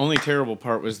great. only terrible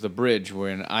part was the bridge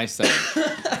when I sang.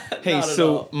 Hey,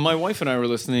 so my wife and I were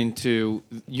listening to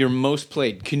your most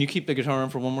played. Can you keep the guitar on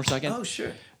for one more second? Oh,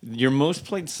 sure. Your most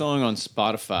played song on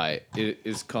Spotify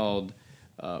is called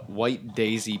 "White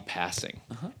Daisy Passing."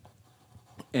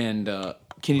 And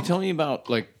can you tell me about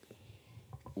like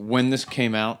when this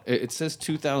came out? It says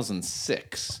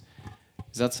 2006.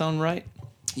 Does that sound right?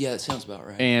 Yeah, that sounds about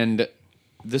right. And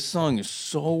this song is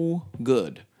so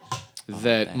good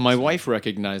that thanks, my man. wife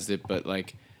recognized it, but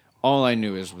like all I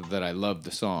knew is that I loved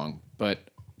the song. But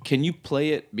can you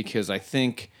play it? Because I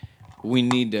think we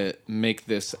need to make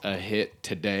this a hit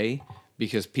today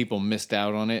because people missed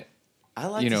out on it, I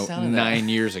like the sound of that. 9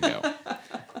 years ago.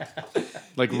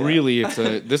 Like really,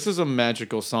 this is a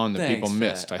magical song that Thanks people for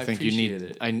missed. that. I I think you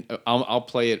need. appreciate I'll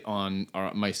play it on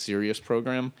my Sirius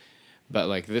program, but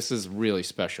like this is really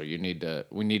special. We need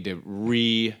to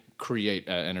create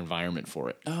an environment for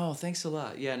it. Oh, thanks a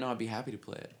lot. Yeah, no, I'd be happy to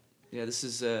play it. Yeah, this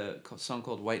is a song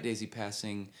called White Daisy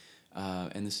Passing,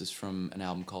 and this is from an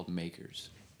album called Makers.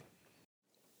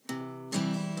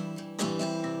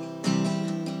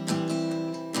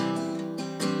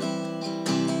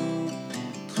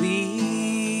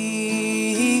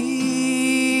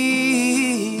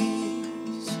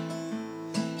 Please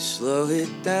slow it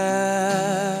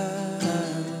down.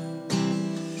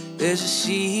 There's a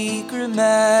secret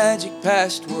magic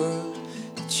past world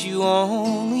that you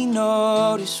only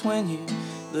notice when you're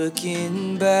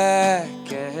looking back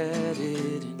at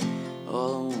it. And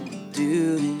all I wanna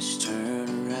do is turn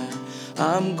around.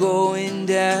 I'm going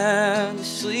down to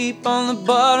sleep on the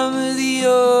bottom of the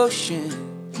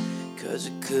ocean, 'cause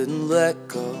I couldn't let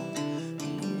go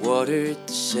from the water at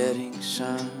the setting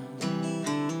sun.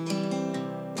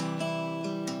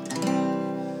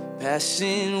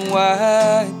 Passing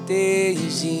white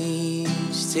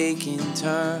daisies, taking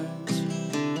turns.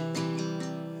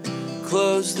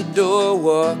 Close the door,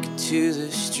 walk to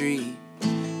the street,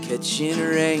 catching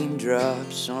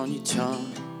raindrops on your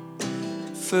tongue.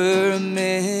 For a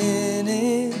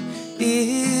minute,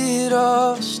 it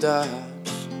all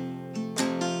stops,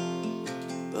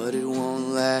 but it won't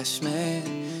last, man.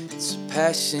 It's a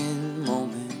passing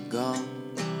moment gone.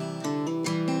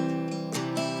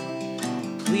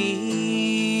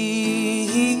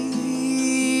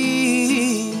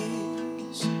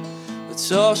 Please,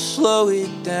 let's all slow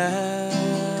it down.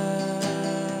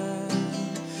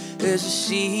 There's a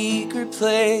secret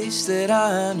place that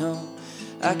I know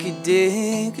I could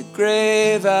dig a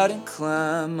grave out and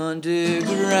climb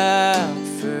underground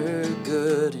for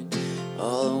good. And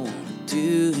all I wanna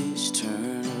do is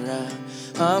turn around.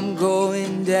 I'm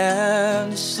going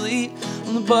down to sleep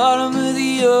on the bottom of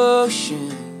the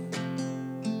ocean,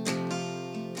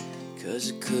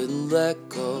 'cause I couldn't let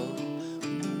go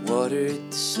of the water at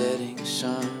the setting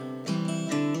sun.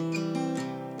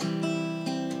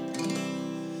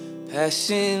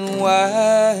 Passing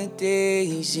white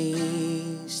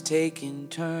daisies, taking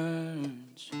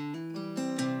turns.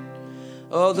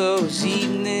 All those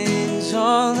evenings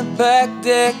on the back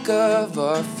deck of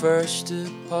our first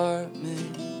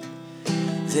apartment,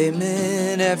 they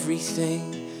meant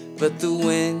everything, but the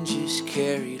wind just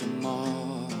carried them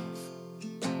off.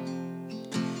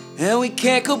 And we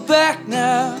can't go back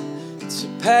now, it's a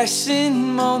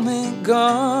passing moment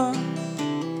gone.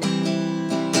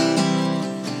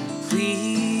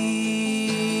 Please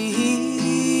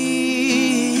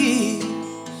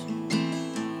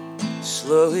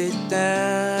slow it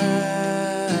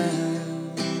down.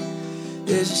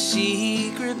 There's a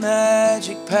secret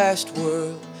magic past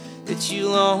world that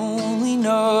you'll only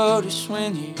notice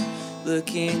when you're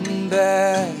looking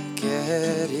back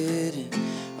at it. And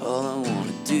all I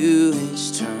wanna do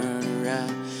is turn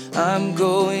around. I'm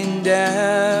going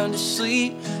down to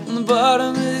sleep on the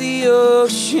bottom of the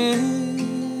ocean,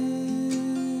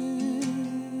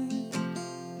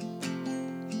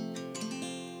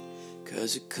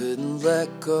 'cause I couldn't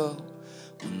let go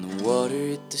when the water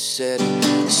hit the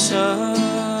setting sun.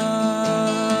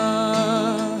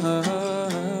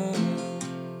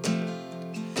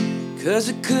 'Cause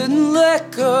I couldn't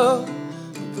let go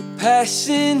of a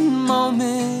passing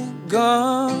moment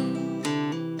gone.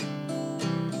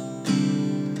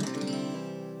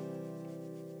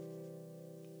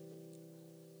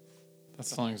 That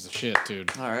song's the shit,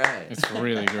 dude. All right. It's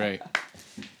really great.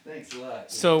 Thanks a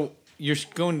lot. So you're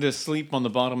going to sleep on the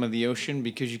bottom of the ocean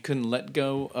because you couldn't let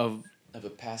go of... Of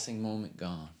a passing moment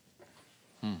gone.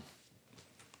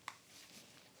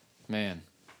 Man.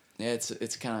 Yeah,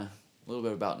 it's kind of a little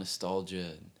bit about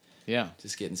nostalgia and Yeah.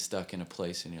 just getting stuck in a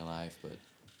place in your life. But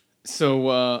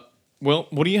So, well,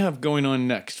 what do you have going on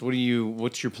next?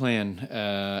 What's your plan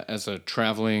as a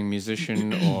traveling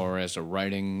musician or as a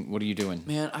writing? What are you doing?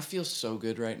 man, I feel so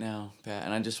good right now, Pat,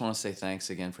 and I just want to say thanks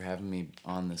again for having me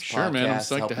on this Sure, podcast. man. I'm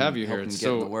psyched to have you here. Helping It's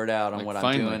getting so, the word out on like, what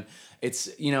finally. I'm doing. It's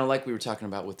like we were talking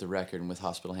about with the record and with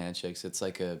Hospital Handshakes. It's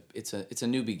like it's a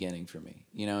new beginning for me.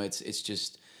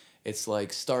 It's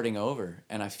like starting over,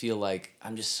 and I feel like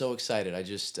I'm just so excited. I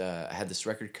had this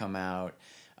record come out.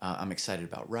 I'm excited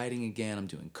about writing again. I'm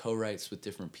doing co-writes with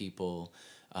different people.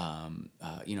 I'm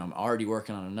already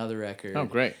working on another record. Oh,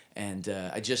 great. And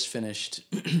I just finished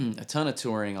a ton of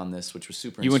touring on this, which was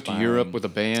super You went to inspiring. Europe with a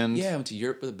band? Yeah, I went to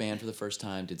Europe with a band for the first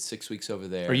time. Did 6 weeks over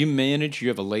there. Are you managed? You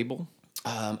have a label?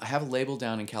 I have a label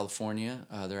down in California.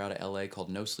 They're out of LA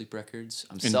called No Sleep Records.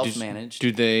 I'm And self-managed.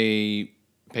 Do they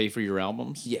pay for your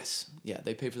albums? Yes. Yeah,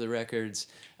 they pay for the records.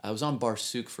 I was on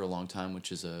Barsuk for a long time,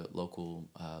 which is a local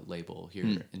label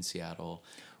here in Seattle.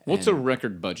 What's a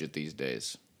record budget these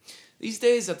days? These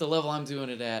days, at the level I'm doing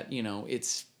it at,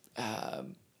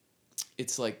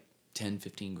 it's like 10,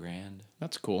 15 grand.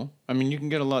 That's cool. I mean, you can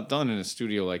get a lot done in a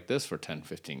studio like this for 10,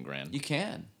 15 grand. You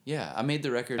can. Yeah, I made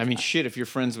the record. I mean, shit, if you're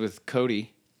friends with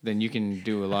Cody, then you can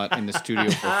do a lot in the studio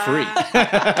for free.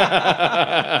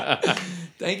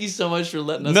 Thank you so much for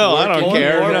letting us No, work I don't in-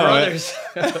 care. More No, brothers.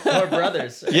 More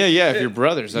brothers. Yeah, if you're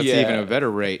brothers, that's Yeah. even a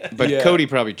better rate. But Yeah. Cody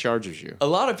probably charges you. A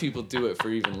lot of people do it for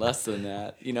even less than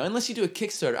that, unless you do a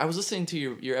Kickstarter. I was listening to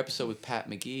your episode with Pat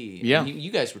McGee. Yeah. And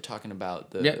you guys were talking about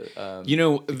the The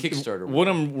Kickstarter What world.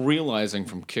 I'm realizing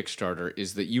from Kickstarter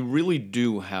is that you really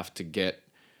do have to get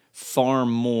far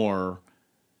more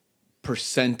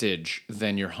percentage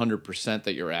than your 100%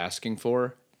 that you're asking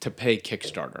for to pay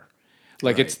Kickstarter.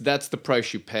 Like Right. that's the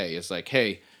price you pay. It's like,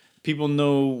 hey, people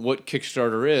know what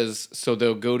Kickstarter is, so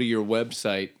they'll go to your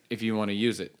website if you want to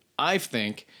use it. I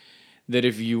think that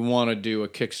if you want to do a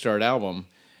Kickstart album,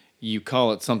 you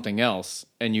call it something else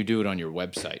and you do it on your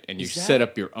website and you Is that- set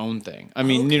up your own thing. I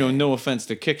mean, Okay. no offense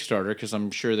to Kickstarter, because I'm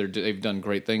sure they've done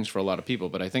great things for a lot of people,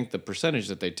 but I think the percentage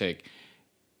that they take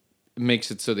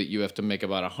makes it so that you have to make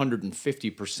about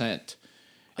 150%.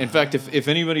 In fact, if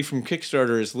anybody from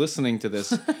Kickstarter is listening to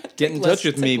this, get in touch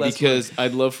with me take less because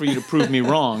I'd love for you to prove me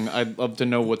wrong. I'd love to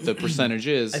know what the percentage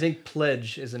is. I think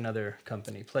Pledge is another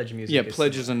company. Pledge Music. Yeah,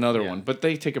 Pledge is another yeah. one, but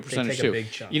they take a percentage take a too.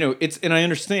 big chunk. And I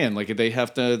understand, like they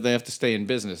have to stay in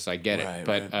business. I get it, Right,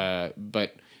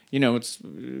 but it's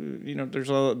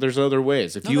there's other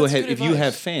ways. If No, you that's have good if you have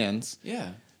advice. fans,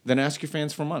 Yeah. then ask your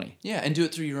fans for money. Yeah, and do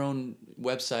it through your own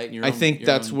website and your I own think your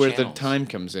that's own where channels. the time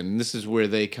comes in. And this is where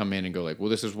they come in and go like, well,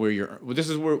 this is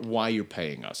why you're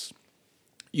paying us.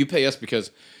 You pay us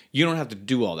because you don't have to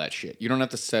do all that shit. You don't have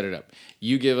to set it up.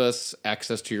 You give us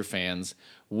access to your fans.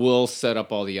 We'll set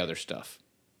up all the other stuff.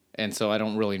 And so I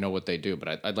don't really know what they do,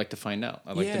 but I'd like to find out.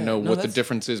 I'd like to Yeah, know no, what the that's-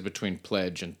 difference is between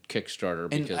Pledge and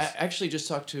Kickstarter. And Because I actually just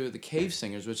talked to the Cave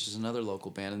Singers, which is another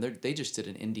local band, and they just did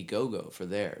an Indiegogo for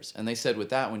theirs. And they said with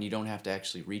that one, you don't have to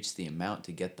actually reach the amount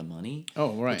to get the money.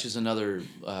 Oh, right. Which is another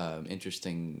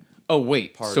interesting oh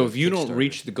wait, part so of if you don't Kickstarter.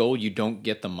 reach the goal, you don't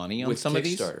get the money on with some of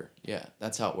these. Kickstarter. Yeah,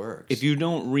 that's how it works. If you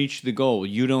don't reach the goal,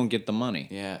 you don't get the money.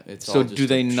 yeah, it's So all just do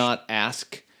they like, not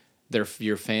ask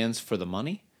your fans for the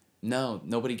money? No,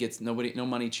 no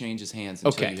money changes hands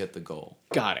until Okay. you hit the goal.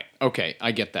 Got it. Okay,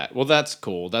 I get that. Well, that's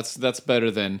cool. That's better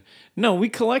than no. We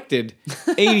collected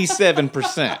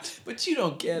 87%. But you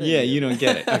don't get it. Yeah, you don't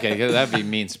get it. Okay, 'cause that'd be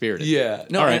mean spirited. Yeah.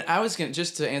 No, All right. and I was gonna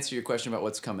just to answer your question about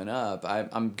what's coming up.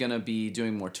 I'm gonna be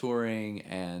doing more touring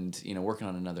and working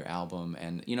on another album.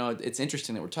 And it's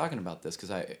interesting that we're talking about this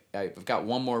because I've got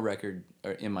one more record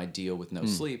in my deal with No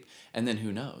Sleep, and then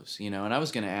who knows? And I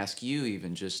was gonna ask you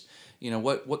even just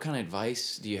what kind of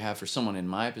advice do you have for someone in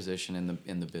my position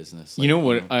in the business? You know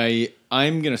what?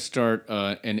 I'm gonna start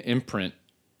an imprint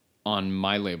on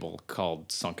my label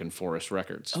called Sunken Forest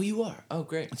Records. Oh, you are. Oh,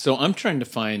 great. So I'm trying to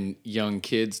find young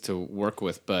kids to work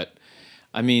with, but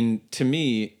I mean, to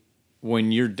me,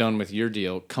 when you're done with your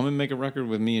deal, come and make a record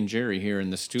with me and Jerry here in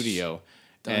the studio.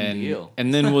 Done deal.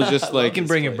 And then we'll just like You can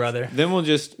bring your brother. Then we'll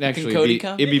just actually Cody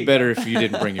come? it'd be better if you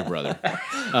didn't bring your brother.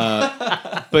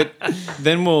 But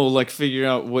then we'll like figure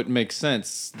out what makes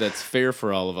sense that's fair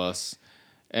for all of us,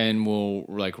 and we'll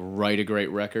like write a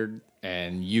great record.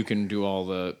 And you can do all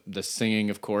the singing,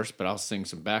 of course, but I'll sing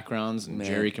some backgrounds, and Man,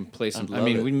 Jerry can play some. I'd I love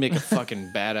mean, it. we can make a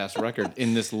fucking badass record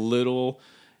in this little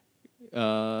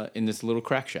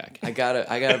crack shack, I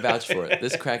gotta vouch for it.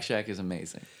 This Crack Shack is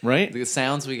amazing. right? The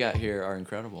sounds we got here are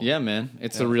incredible. Yeah, man,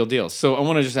 it's a real deal. So I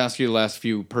want to just ask you the last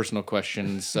few personal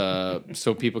questions,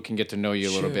 so people can get to know you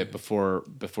a little Sure. bit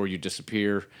before you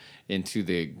disappear into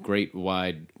the great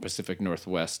wide Pacific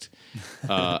Northwest.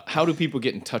 How do people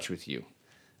get in touch with you?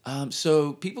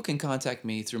 So people can contact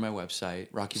me through my website,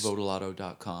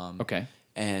 rockyvodolato.com. Okay.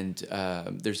 And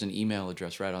there's an email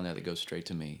address right on there that goes straight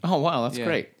to me. Oh wow, that's Yeah,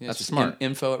 great. yeah, That's it's just smart.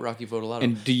 Info at Rocky Vodolato.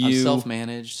 And do I'm you-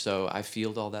 self-managed, so I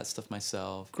field all that stuff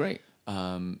myself. Great,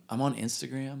 I'm on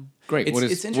Instagram. great. It's What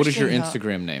is your interesting how-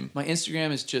 Instagram name? My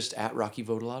Instagram is just at Rocky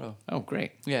Vodolato. Oh,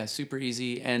 great. Yeah, super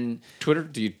easy. And Twitter?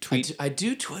 Do you tweet? I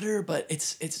do Twitter, but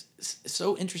it's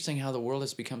so interesting how the world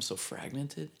has become so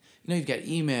fragmented. You've got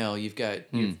email, you've got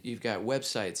you've got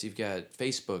websites, you've got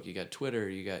Facebook, you got Twitter,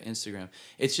 you got Instagram.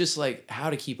 It's just like how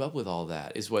to keep up with all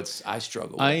that is what I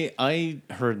struggle with. I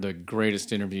heard the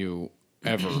greatest interview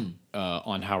ever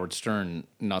on Howard Stern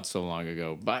not so long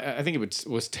ago. But I think it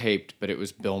was taped, but it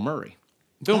was Bill Murray.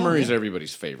 Bill Murray's yeah.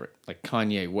 everybody's favorite, like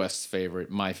Kanye West's favorite.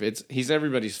 He's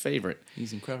everybody's favorite.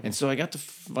 He's incredible. And so I got to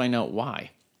find out why.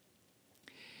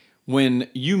 When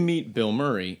you meet Bill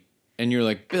Murray and you're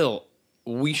like, Bill,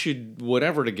 we should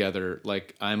whatever together.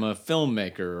 Like, I'm a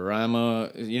filmmaker, or I'm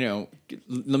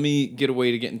let me get a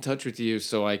way to get in touch with you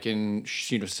so I can,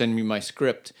 send me my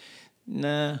script.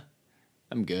 Nah,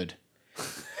 I'm good.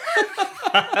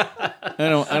 I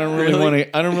don't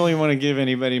really want to give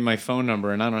anybody my phone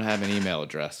number, and I don't have an email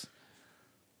address.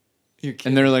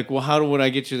 And they're like, well, how would I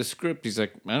get you the script? He's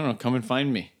like, I don't know, come and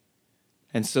find me.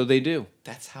 And so they do.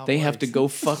 That's how they have to go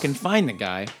fucking find the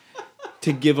guy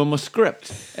to give him a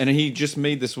script. And he just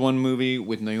made this one movie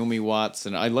with Naomi Watts,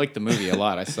 and I liked the movie a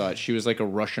lot. I saw it. She was like a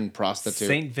Russian prostitute.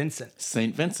 Saint Vincent.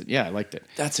 Saint Vincent. Yeah, I liked it.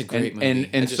 That's a great movie. And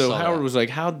I just so saw Howard that. was like,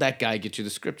 how'd that guy get you the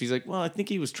script? He's like, well, I think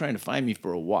he was trying to find me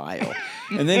for a while.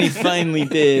 And then he finally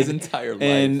did. His entire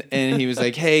life. And he was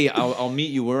like, hey, I'll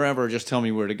meet you wherever. Just tell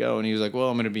me where to go. And he was like, well,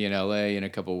 I'm going to be in L.A. in a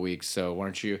couple of weeks, so why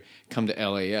don't you come to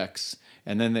LAX?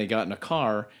 And then they got in a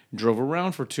car, drove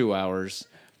around for 2 hours,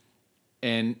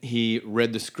 and he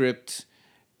read the script.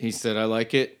 He said, I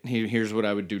like it. Here's what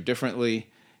I would do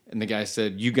differently. And the guy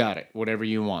said, you got it, whatever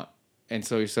you want. And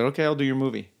so he said, okay, I'll do your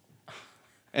movie.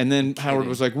 And then Howard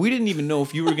was like, we didn't even know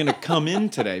if you were going to come in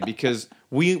today because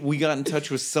we got in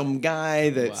touch with some guy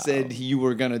that said you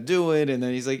were going to do it. And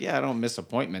then he's like, yeah, I don't miss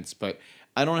appointments, but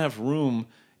I don't have room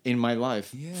in my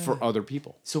life for other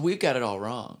people. So we've got it all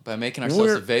wrong by making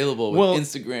ourselves available with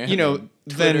Instagram. and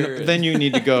Twitter then you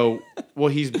need to go, well,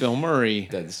 he's Bill Murray.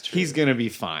 That's true. He's going to be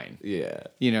fine. Yeah.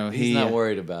 He's not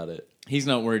worried about it. He's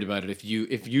not worried about it. If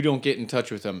you don't get in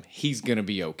touch with him, he's gonna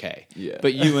be okay. Yeah.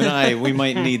 But you and I, we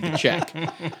might need the check.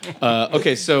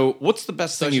 Okay, so what's the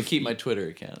best So I thing you should keep my Twitter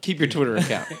account. keep your Twitter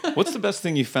account? What's the best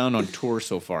thing you found on tour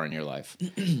so far in your life?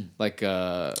 Like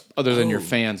other than your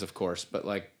fans, of course, but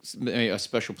like maybe a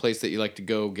special place that you like to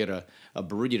go get a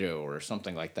burrito or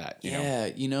something like that.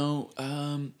 You know?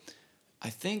 I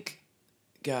think,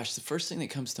 gosh, the first thing that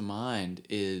comes to mind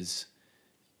is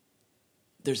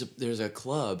there's a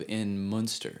club in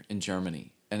Munster in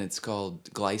Germany, and it's called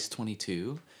Gleis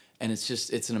 22, and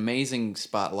it's an amazing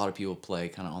spot. A lot of people play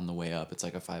kind of on the way up. It's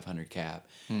like a 500 cap,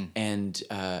 and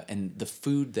the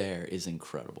food there is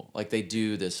incredible. Like, they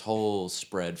do this whole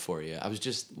spread for you. I was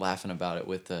just laughing about it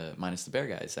with Minus the Bear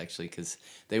guys, actually, because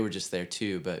they were just there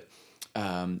too. But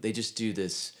they just do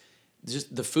this.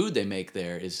 Just the food they make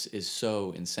there is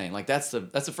so insane. Like, that's the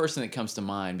first thing that comes to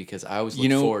mind, because I always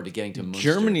look forward to getting to Munster.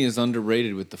 Germany is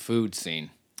underrated with the food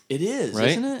scene. It is, right?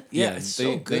 isn't it? Yeah, it's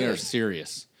so good. They are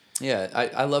serious. Yeah,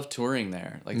 I love touring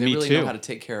there. Like, they Me really too. know how to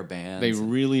take care of bands. They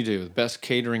really do. The best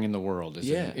catering in the world is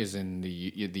Yeah. in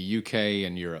the UK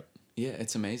and Europe. Yeah,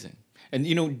 it's amazing.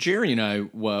 And Jerry and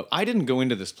I didn't go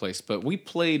into this place, but we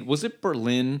played. Was it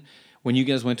Berlin when you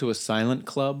guys went to a silent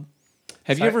club?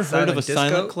 Have you ever heard of a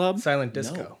silent club? Silent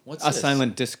disco. No. What's A this?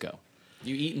 silent disco.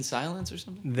 You eat in silence or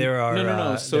something? There are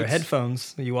No. So there are it's-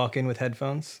 headphones. You walk in with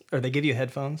headphones, or they give you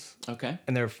headphones, Okay.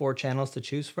 and there are 4 channels to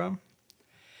choose from.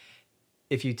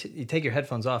 If you take your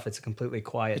headphones off, it's a completely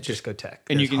quiet discotheque.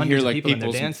 And you There's can hundreds hear of like people in there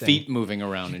people's dancing. feet moving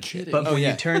around and shit. But Oh, when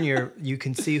yeah. you turn you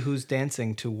can see who's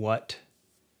dancing to what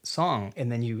song,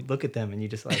 and then you look at them and you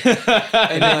just like,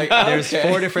 And you're like, there's okay.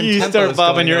 4 different You tempos start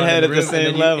bobbing going your on head in at the the room, and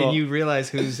same then level. and you realize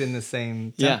who's in the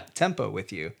same tempo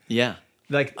with you. Yeah.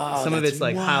 Like some of that's it's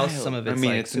like house, wild. some of it's I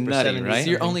mean, like it's super nutty, 70s. right? So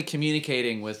you're only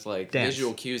communicating with like Dance.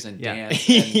 visual cues and Yeah. dance.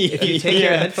 And If you take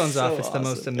your Yeah, headphones off, so it's the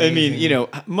most awesome. amazing. I mean,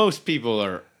 most people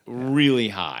are really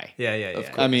high. Yeah. Of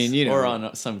course. I mean, or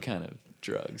on some kind of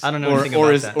drugs. I don't know Or anything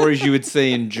about as that. or as you would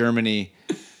say in Germany,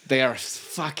 they are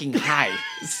fucking high.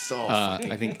 So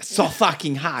I think so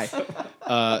fucking high.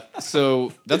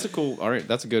 So that's a cool. All right,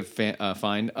 that's a good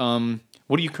find.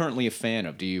 What are you currently a fan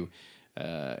of? Do you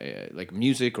like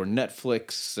music or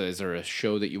Netflix? Is there a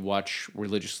show that you watch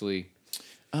religiously?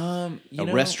 A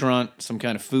restaurant, some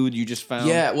kind of food you just found?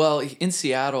 Yeah, well, in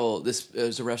Seattle,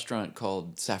 there's a restaurant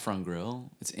called Saffron Grill.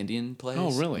 It's an Indian place.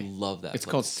 Oh, really? Love that. It's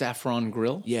place. called Saffron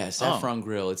Grill. Yeah, Oh. Saffron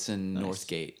Grill. It's in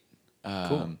Northgate.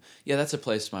 Cool. Yeah, that's a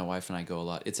place my wife and I go a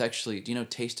lot. It's actually, do you know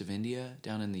Taste of India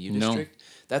down in the U No. District?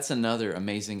 That's another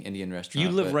amazing Indian restaurant.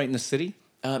 You live but- right in the city?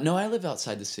 No, I live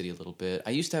outside the city a little bit. I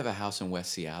used to have a house in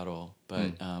West Seattle,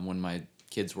 but when my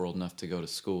kids were old enough to go to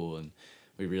school, and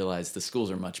we realized the schools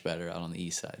are much better out on the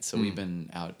east side. So we've been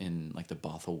out in like the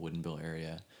Bothell, Woodinville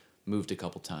area. Moved a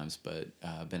couple times, but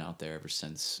been out there ever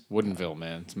since. Woodinville,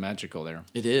 man. It's magical there.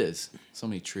 It is. So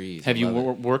many trees. Have I you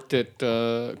love it. worked at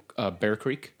Bear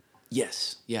Creek?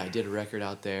 Yes. Yeah, I did a record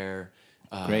out there.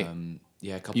 Great.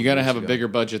 Yeah, a couple. You got to years have a ago. bigger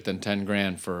budget than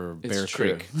 $10,000 for It's Bear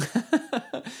true. Creek.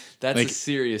 That's Like- a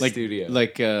serious Like studio.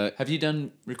 Like have you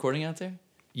done recording out there?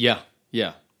 yeah.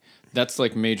 That's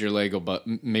like major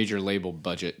label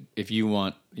budget. If you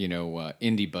want,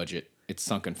 indie budget, it's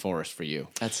Sunken Forest for you.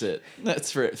 That's it.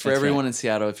 That's for everyone in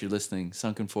Seattle. If you're listening,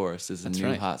 Sunken Forest is a new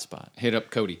right. hotspot. Hit up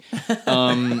Cody.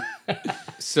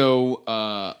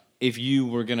 If you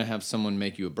were going to have someone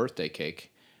make you a birthday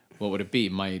cake, what would it be?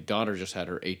 My daughter just had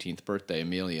her 18th birthday,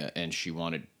 Amelia, and she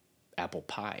wanted apple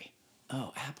pie.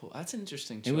 Oh, apple. That's an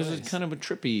interesting choice. It was kind of a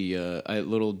trippy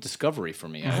little discovery for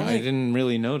me. I didn't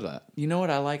really know that. You know what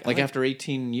I like? Like after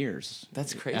 18 years.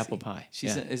 That's crazy. Apple pie.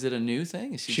 Is it a new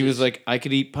thing? She was like, I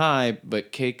could eat pie,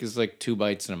 but cake is like 2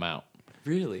 bites and I'm out.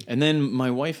 Really? And then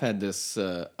my wife had this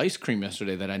ice cream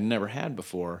yesterday that I'd never had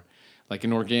before, like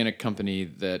an organic company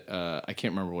that I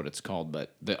can't remember what it's called,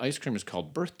 but the ice cream is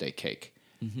called Birthday Cake.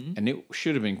 Mm-hmm. And it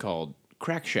should have been called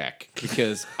Crack Shack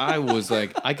because I was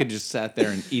like, I could just sat there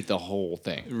and eat the whole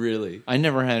thing. Really? I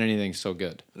never had anything so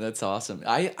good. That's awesome.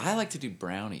 I like to do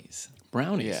brownies.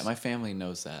 Brownies? Yeah, my family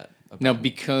knows that. Now,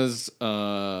 because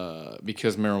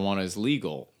marijuana is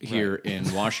legal here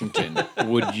in Washington,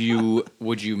 would you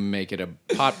make it a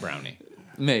pot brownie?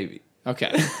 Maybe.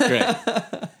 Okay, great.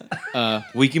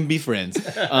 We can be friends.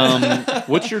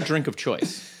 What's your drink of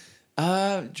choice?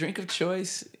 Drink of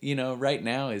choice, right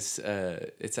now is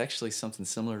it's actually something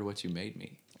similar to what you made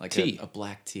me. Like tea. A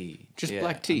black tea. Just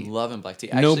black tea. I'm loving black tea.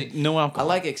 No- Actually, no alcohol.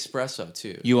 I like espresso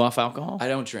too. You off alcohol? I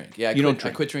don't drink. Yeah, You don't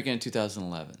drink. I quit drinking in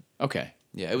 2011. Okay.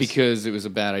 Yeah, it was because it was a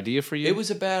bad idea for you? It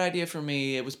was a bad idea for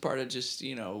me. It was part of just,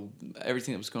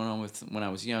 everything that was going on with when I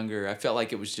was younger. I felt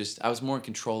like it was just I was more in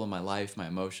control of my life, my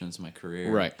emotions, my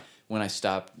career. Right. When I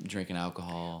stopped drinking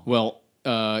alcohol. Well,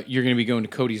 you're going to be going to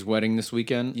Cody's wedding this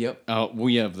weekend. Yep.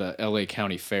 We have the LA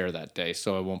County Fair that day,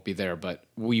 so I won't be there, but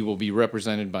we will be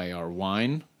represented by our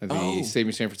wine. The Save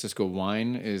Me San Francisco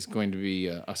wine is going to be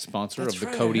a sponsor of the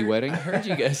Cody wedding. I heard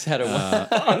you guys had a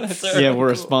wine. Yeah,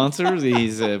 we're a sponsor.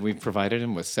 We've provided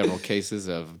him with several cases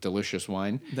of delicious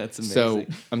wine. That's So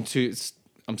amazing.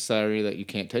 I'm sorry that you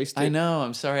can't taste it. I know.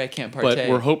 I'm sorry I can't partake. But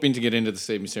we're hoping to get into the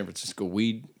Save Me San Francisco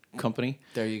weed company.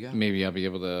 There you go. Maybe I'll be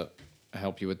able to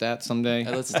help you with that someday.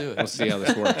 Let's do it. We'll see how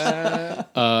this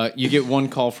works. You get one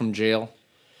call from jail.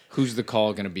 Who's the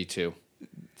call going to be to?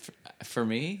 For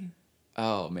me?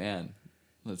 Oh, man.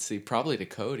 Let's see. Probably to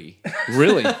Cody.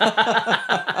 Really?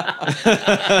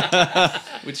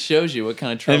 Which shows you what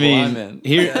kind of trouble I'm in.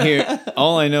 Here.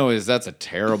 All I know is that's a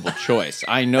terrible choice.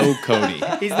 I know Cody.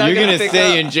 He's not You're gonna going to pick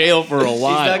stay up. in jail for a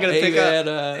while. not gonna pick up.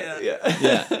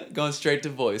 Yeah. Going straight to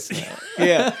voicemail.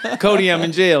 Yeah. Cody, I'm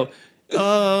in jail.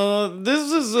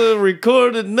 This is a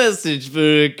recorded message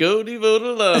for Cody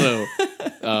Votolano.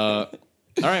 All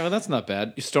right, well, that's not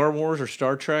bad. Star Wars or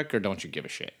Star Trek, or don't you give a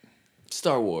shit?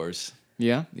 Star Wars.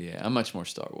 Yeah? Yeah, I'm much more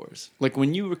Star Wars. Like,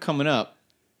 when you were coming up,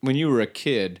 when you were a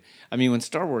kid, I mean, when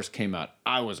Star Wars came out,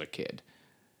 I was a kid.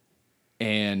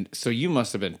 And so you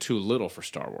must have been too little for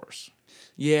Star Wars.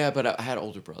 Yeah, but I had an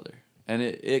older brother, and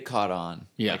it caught on.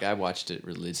 Yeah. Like, I watched it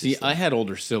religiously. See, I had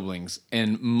older siblings,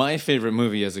 and my favorite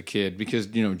movie as a kid, because,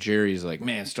 Jerry's like,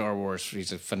 man, Star Wars,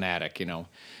 he's a fanatic,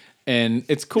 And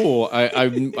it's cool.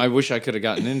 I wish I could have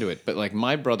gotten into it, but like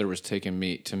my brother was taking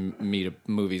me to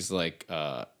movies like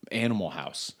Animal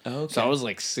House. Oh, okay. So I was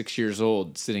like 6 years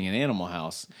old, sitting in Animal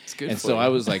House. It's good and for so you. I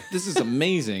was like, "This is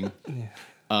amazing."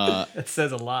 That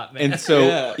says a lot, man. And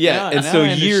so Yeah, and now so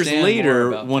I years understand more later,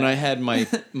 about when that. I had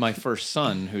my first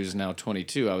son, who's now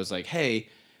 22, I was like, "Hey,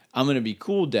 I'm gonna be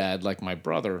cool, Dad, like my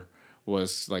brother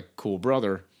was like cool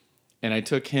brother." And I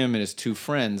took him and his two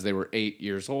friends. They were 8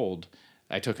 years old.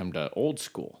 I took him to Old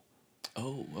School.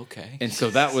 Oh, okay. And so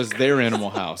that was their Animal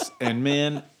House. And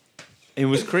man, it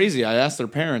was crazy. I asked their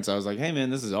parents, I was like, hey man,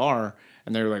 this is our.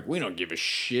 And they were like, we don't give a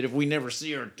shit if we never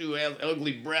see our two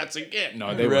ugly brats again.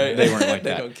 No, they weren't like They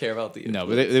that. don't care about the No,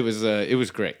 but it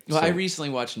was great. Well, So- I recently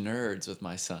watched Nerds with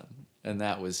my son, and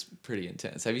that was pretty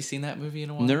intense. Have you seen that movie in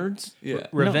a while? Nerds? Yeah.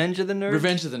 Revenge of the Nerds?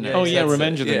 Revenge of the Nerds. Oh, yeah, that's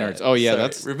Revenge it. of the Nerds. Oh, yeah, sorry.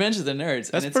 that's- Revenge of the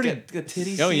Nerds. that's and it's pretty- got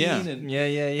titty Oh, scene. yeah. And Yeah.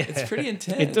 It's pretty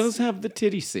intense. It does have the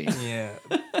titty scene. Yeah.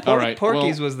 All right.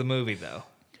 Porky's was the movie, though.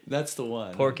 That's the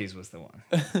one. Porky's was the one.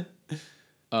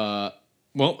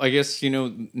 Well, I guess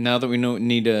now that we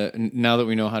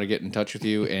know how to get in touch with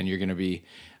you, and you're going to be,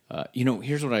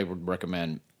 here's what I would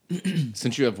recommend.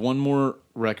 Since you have one more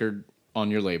record on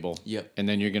your label, Yep. and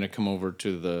then you're going to come over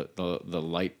to the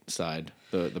light side,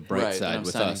 the bright Right, side I'm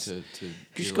with signing us. to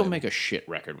Just your go label. make a shit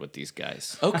record with these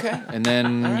guys. Okay. And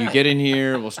then you get in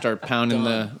here. We'll start pounding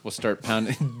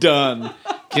Done.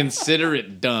 Consider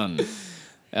it done.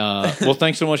 Well,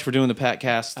 thanks so much for doing the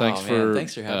Patcast. Thanks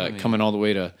Thanks for having me. coming all the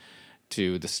way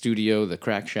to the studio, the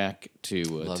Crack Shack, to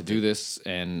Loved do it. this.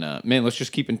 And man, let's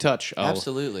just keep in touch.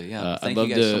 Absolutely. Yeah. I'd Thank love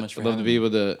you guys to. so much for I'd love to having be me.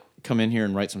 able to come in here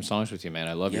and write some songs with you, man.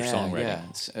 I love your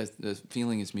songwriting. Yeah. The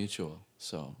feeling is mutual.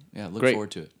 So yeah, look Great.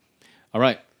 forward to it. All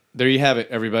right. There you have it,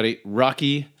 everybody.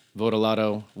 Rocky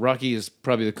Vodolato. Rocky is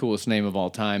probably the coolest name of all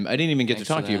time. I didn't even get Thanks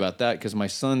to talk for to you that. about that because my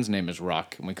son's name is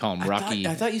Rock, and we call him Rocky.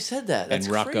 I thought you said that. That's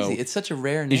and Rocco. crazy. It's such a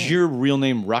rare name. Is your real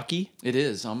name Rocky? It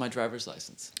is on my driver's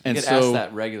license. And I get so, asked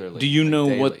that regularly. Do you like, know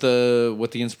daily.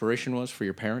 what the inspiration was for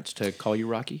your parents to call you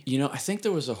Rocky? You know, I think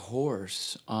there was a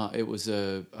horse. It was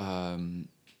a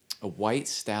white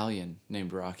stallion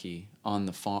named Rocky on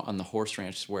the on the horse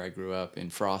ranch where I grew up in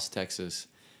Frost, Texas,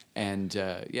 and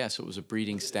so it was a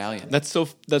breeding stallion. That's so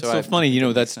I funny. You know,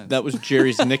 think that makes sense. that was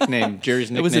Jerry's nickname.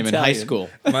 Jerry's was nickname in high Italian. school.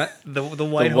 The white The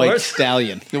horse. White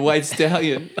Stallion. The white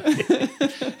stallion. We'll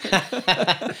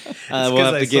 'cause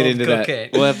have I to get sold into cocaine.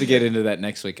 that. We'll have to get into that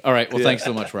next week. All right. Well, thanks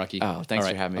so much, Rocky. Oh, thanks All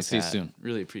right, for having me. I'll see you Pat. soon.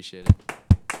 Really appreciate it.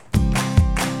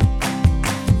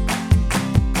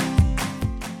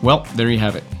 Well, there you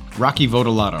have it. Rocky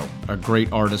Vodolato, a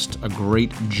great artist, a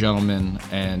great gentleman,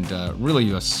 and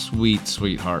really a sweet,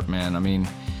 sweetheart, man. I mean,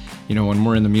 you know, when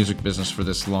we're in the music business for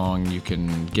this long, you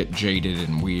can get jaded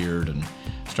and weird and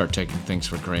start taking things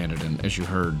for granted. And as you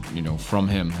heard, you know, from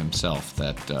him himself,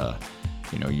 that,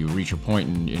 you know, you reach a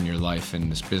point in your life in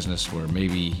this business where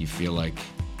maybe you feel like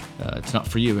it's not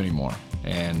for you anymore.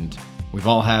 And we've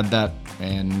all had that,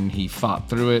 and he fought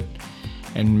through it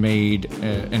and made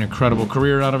an incredible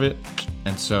career out of it.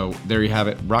 And so there you have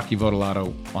it, Rocky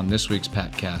Vodolato on this week's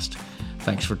Patcast.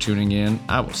 Thanks for tuning in.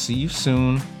 I will see you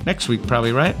soon. Next week,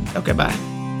 probably, right? Okay, bye.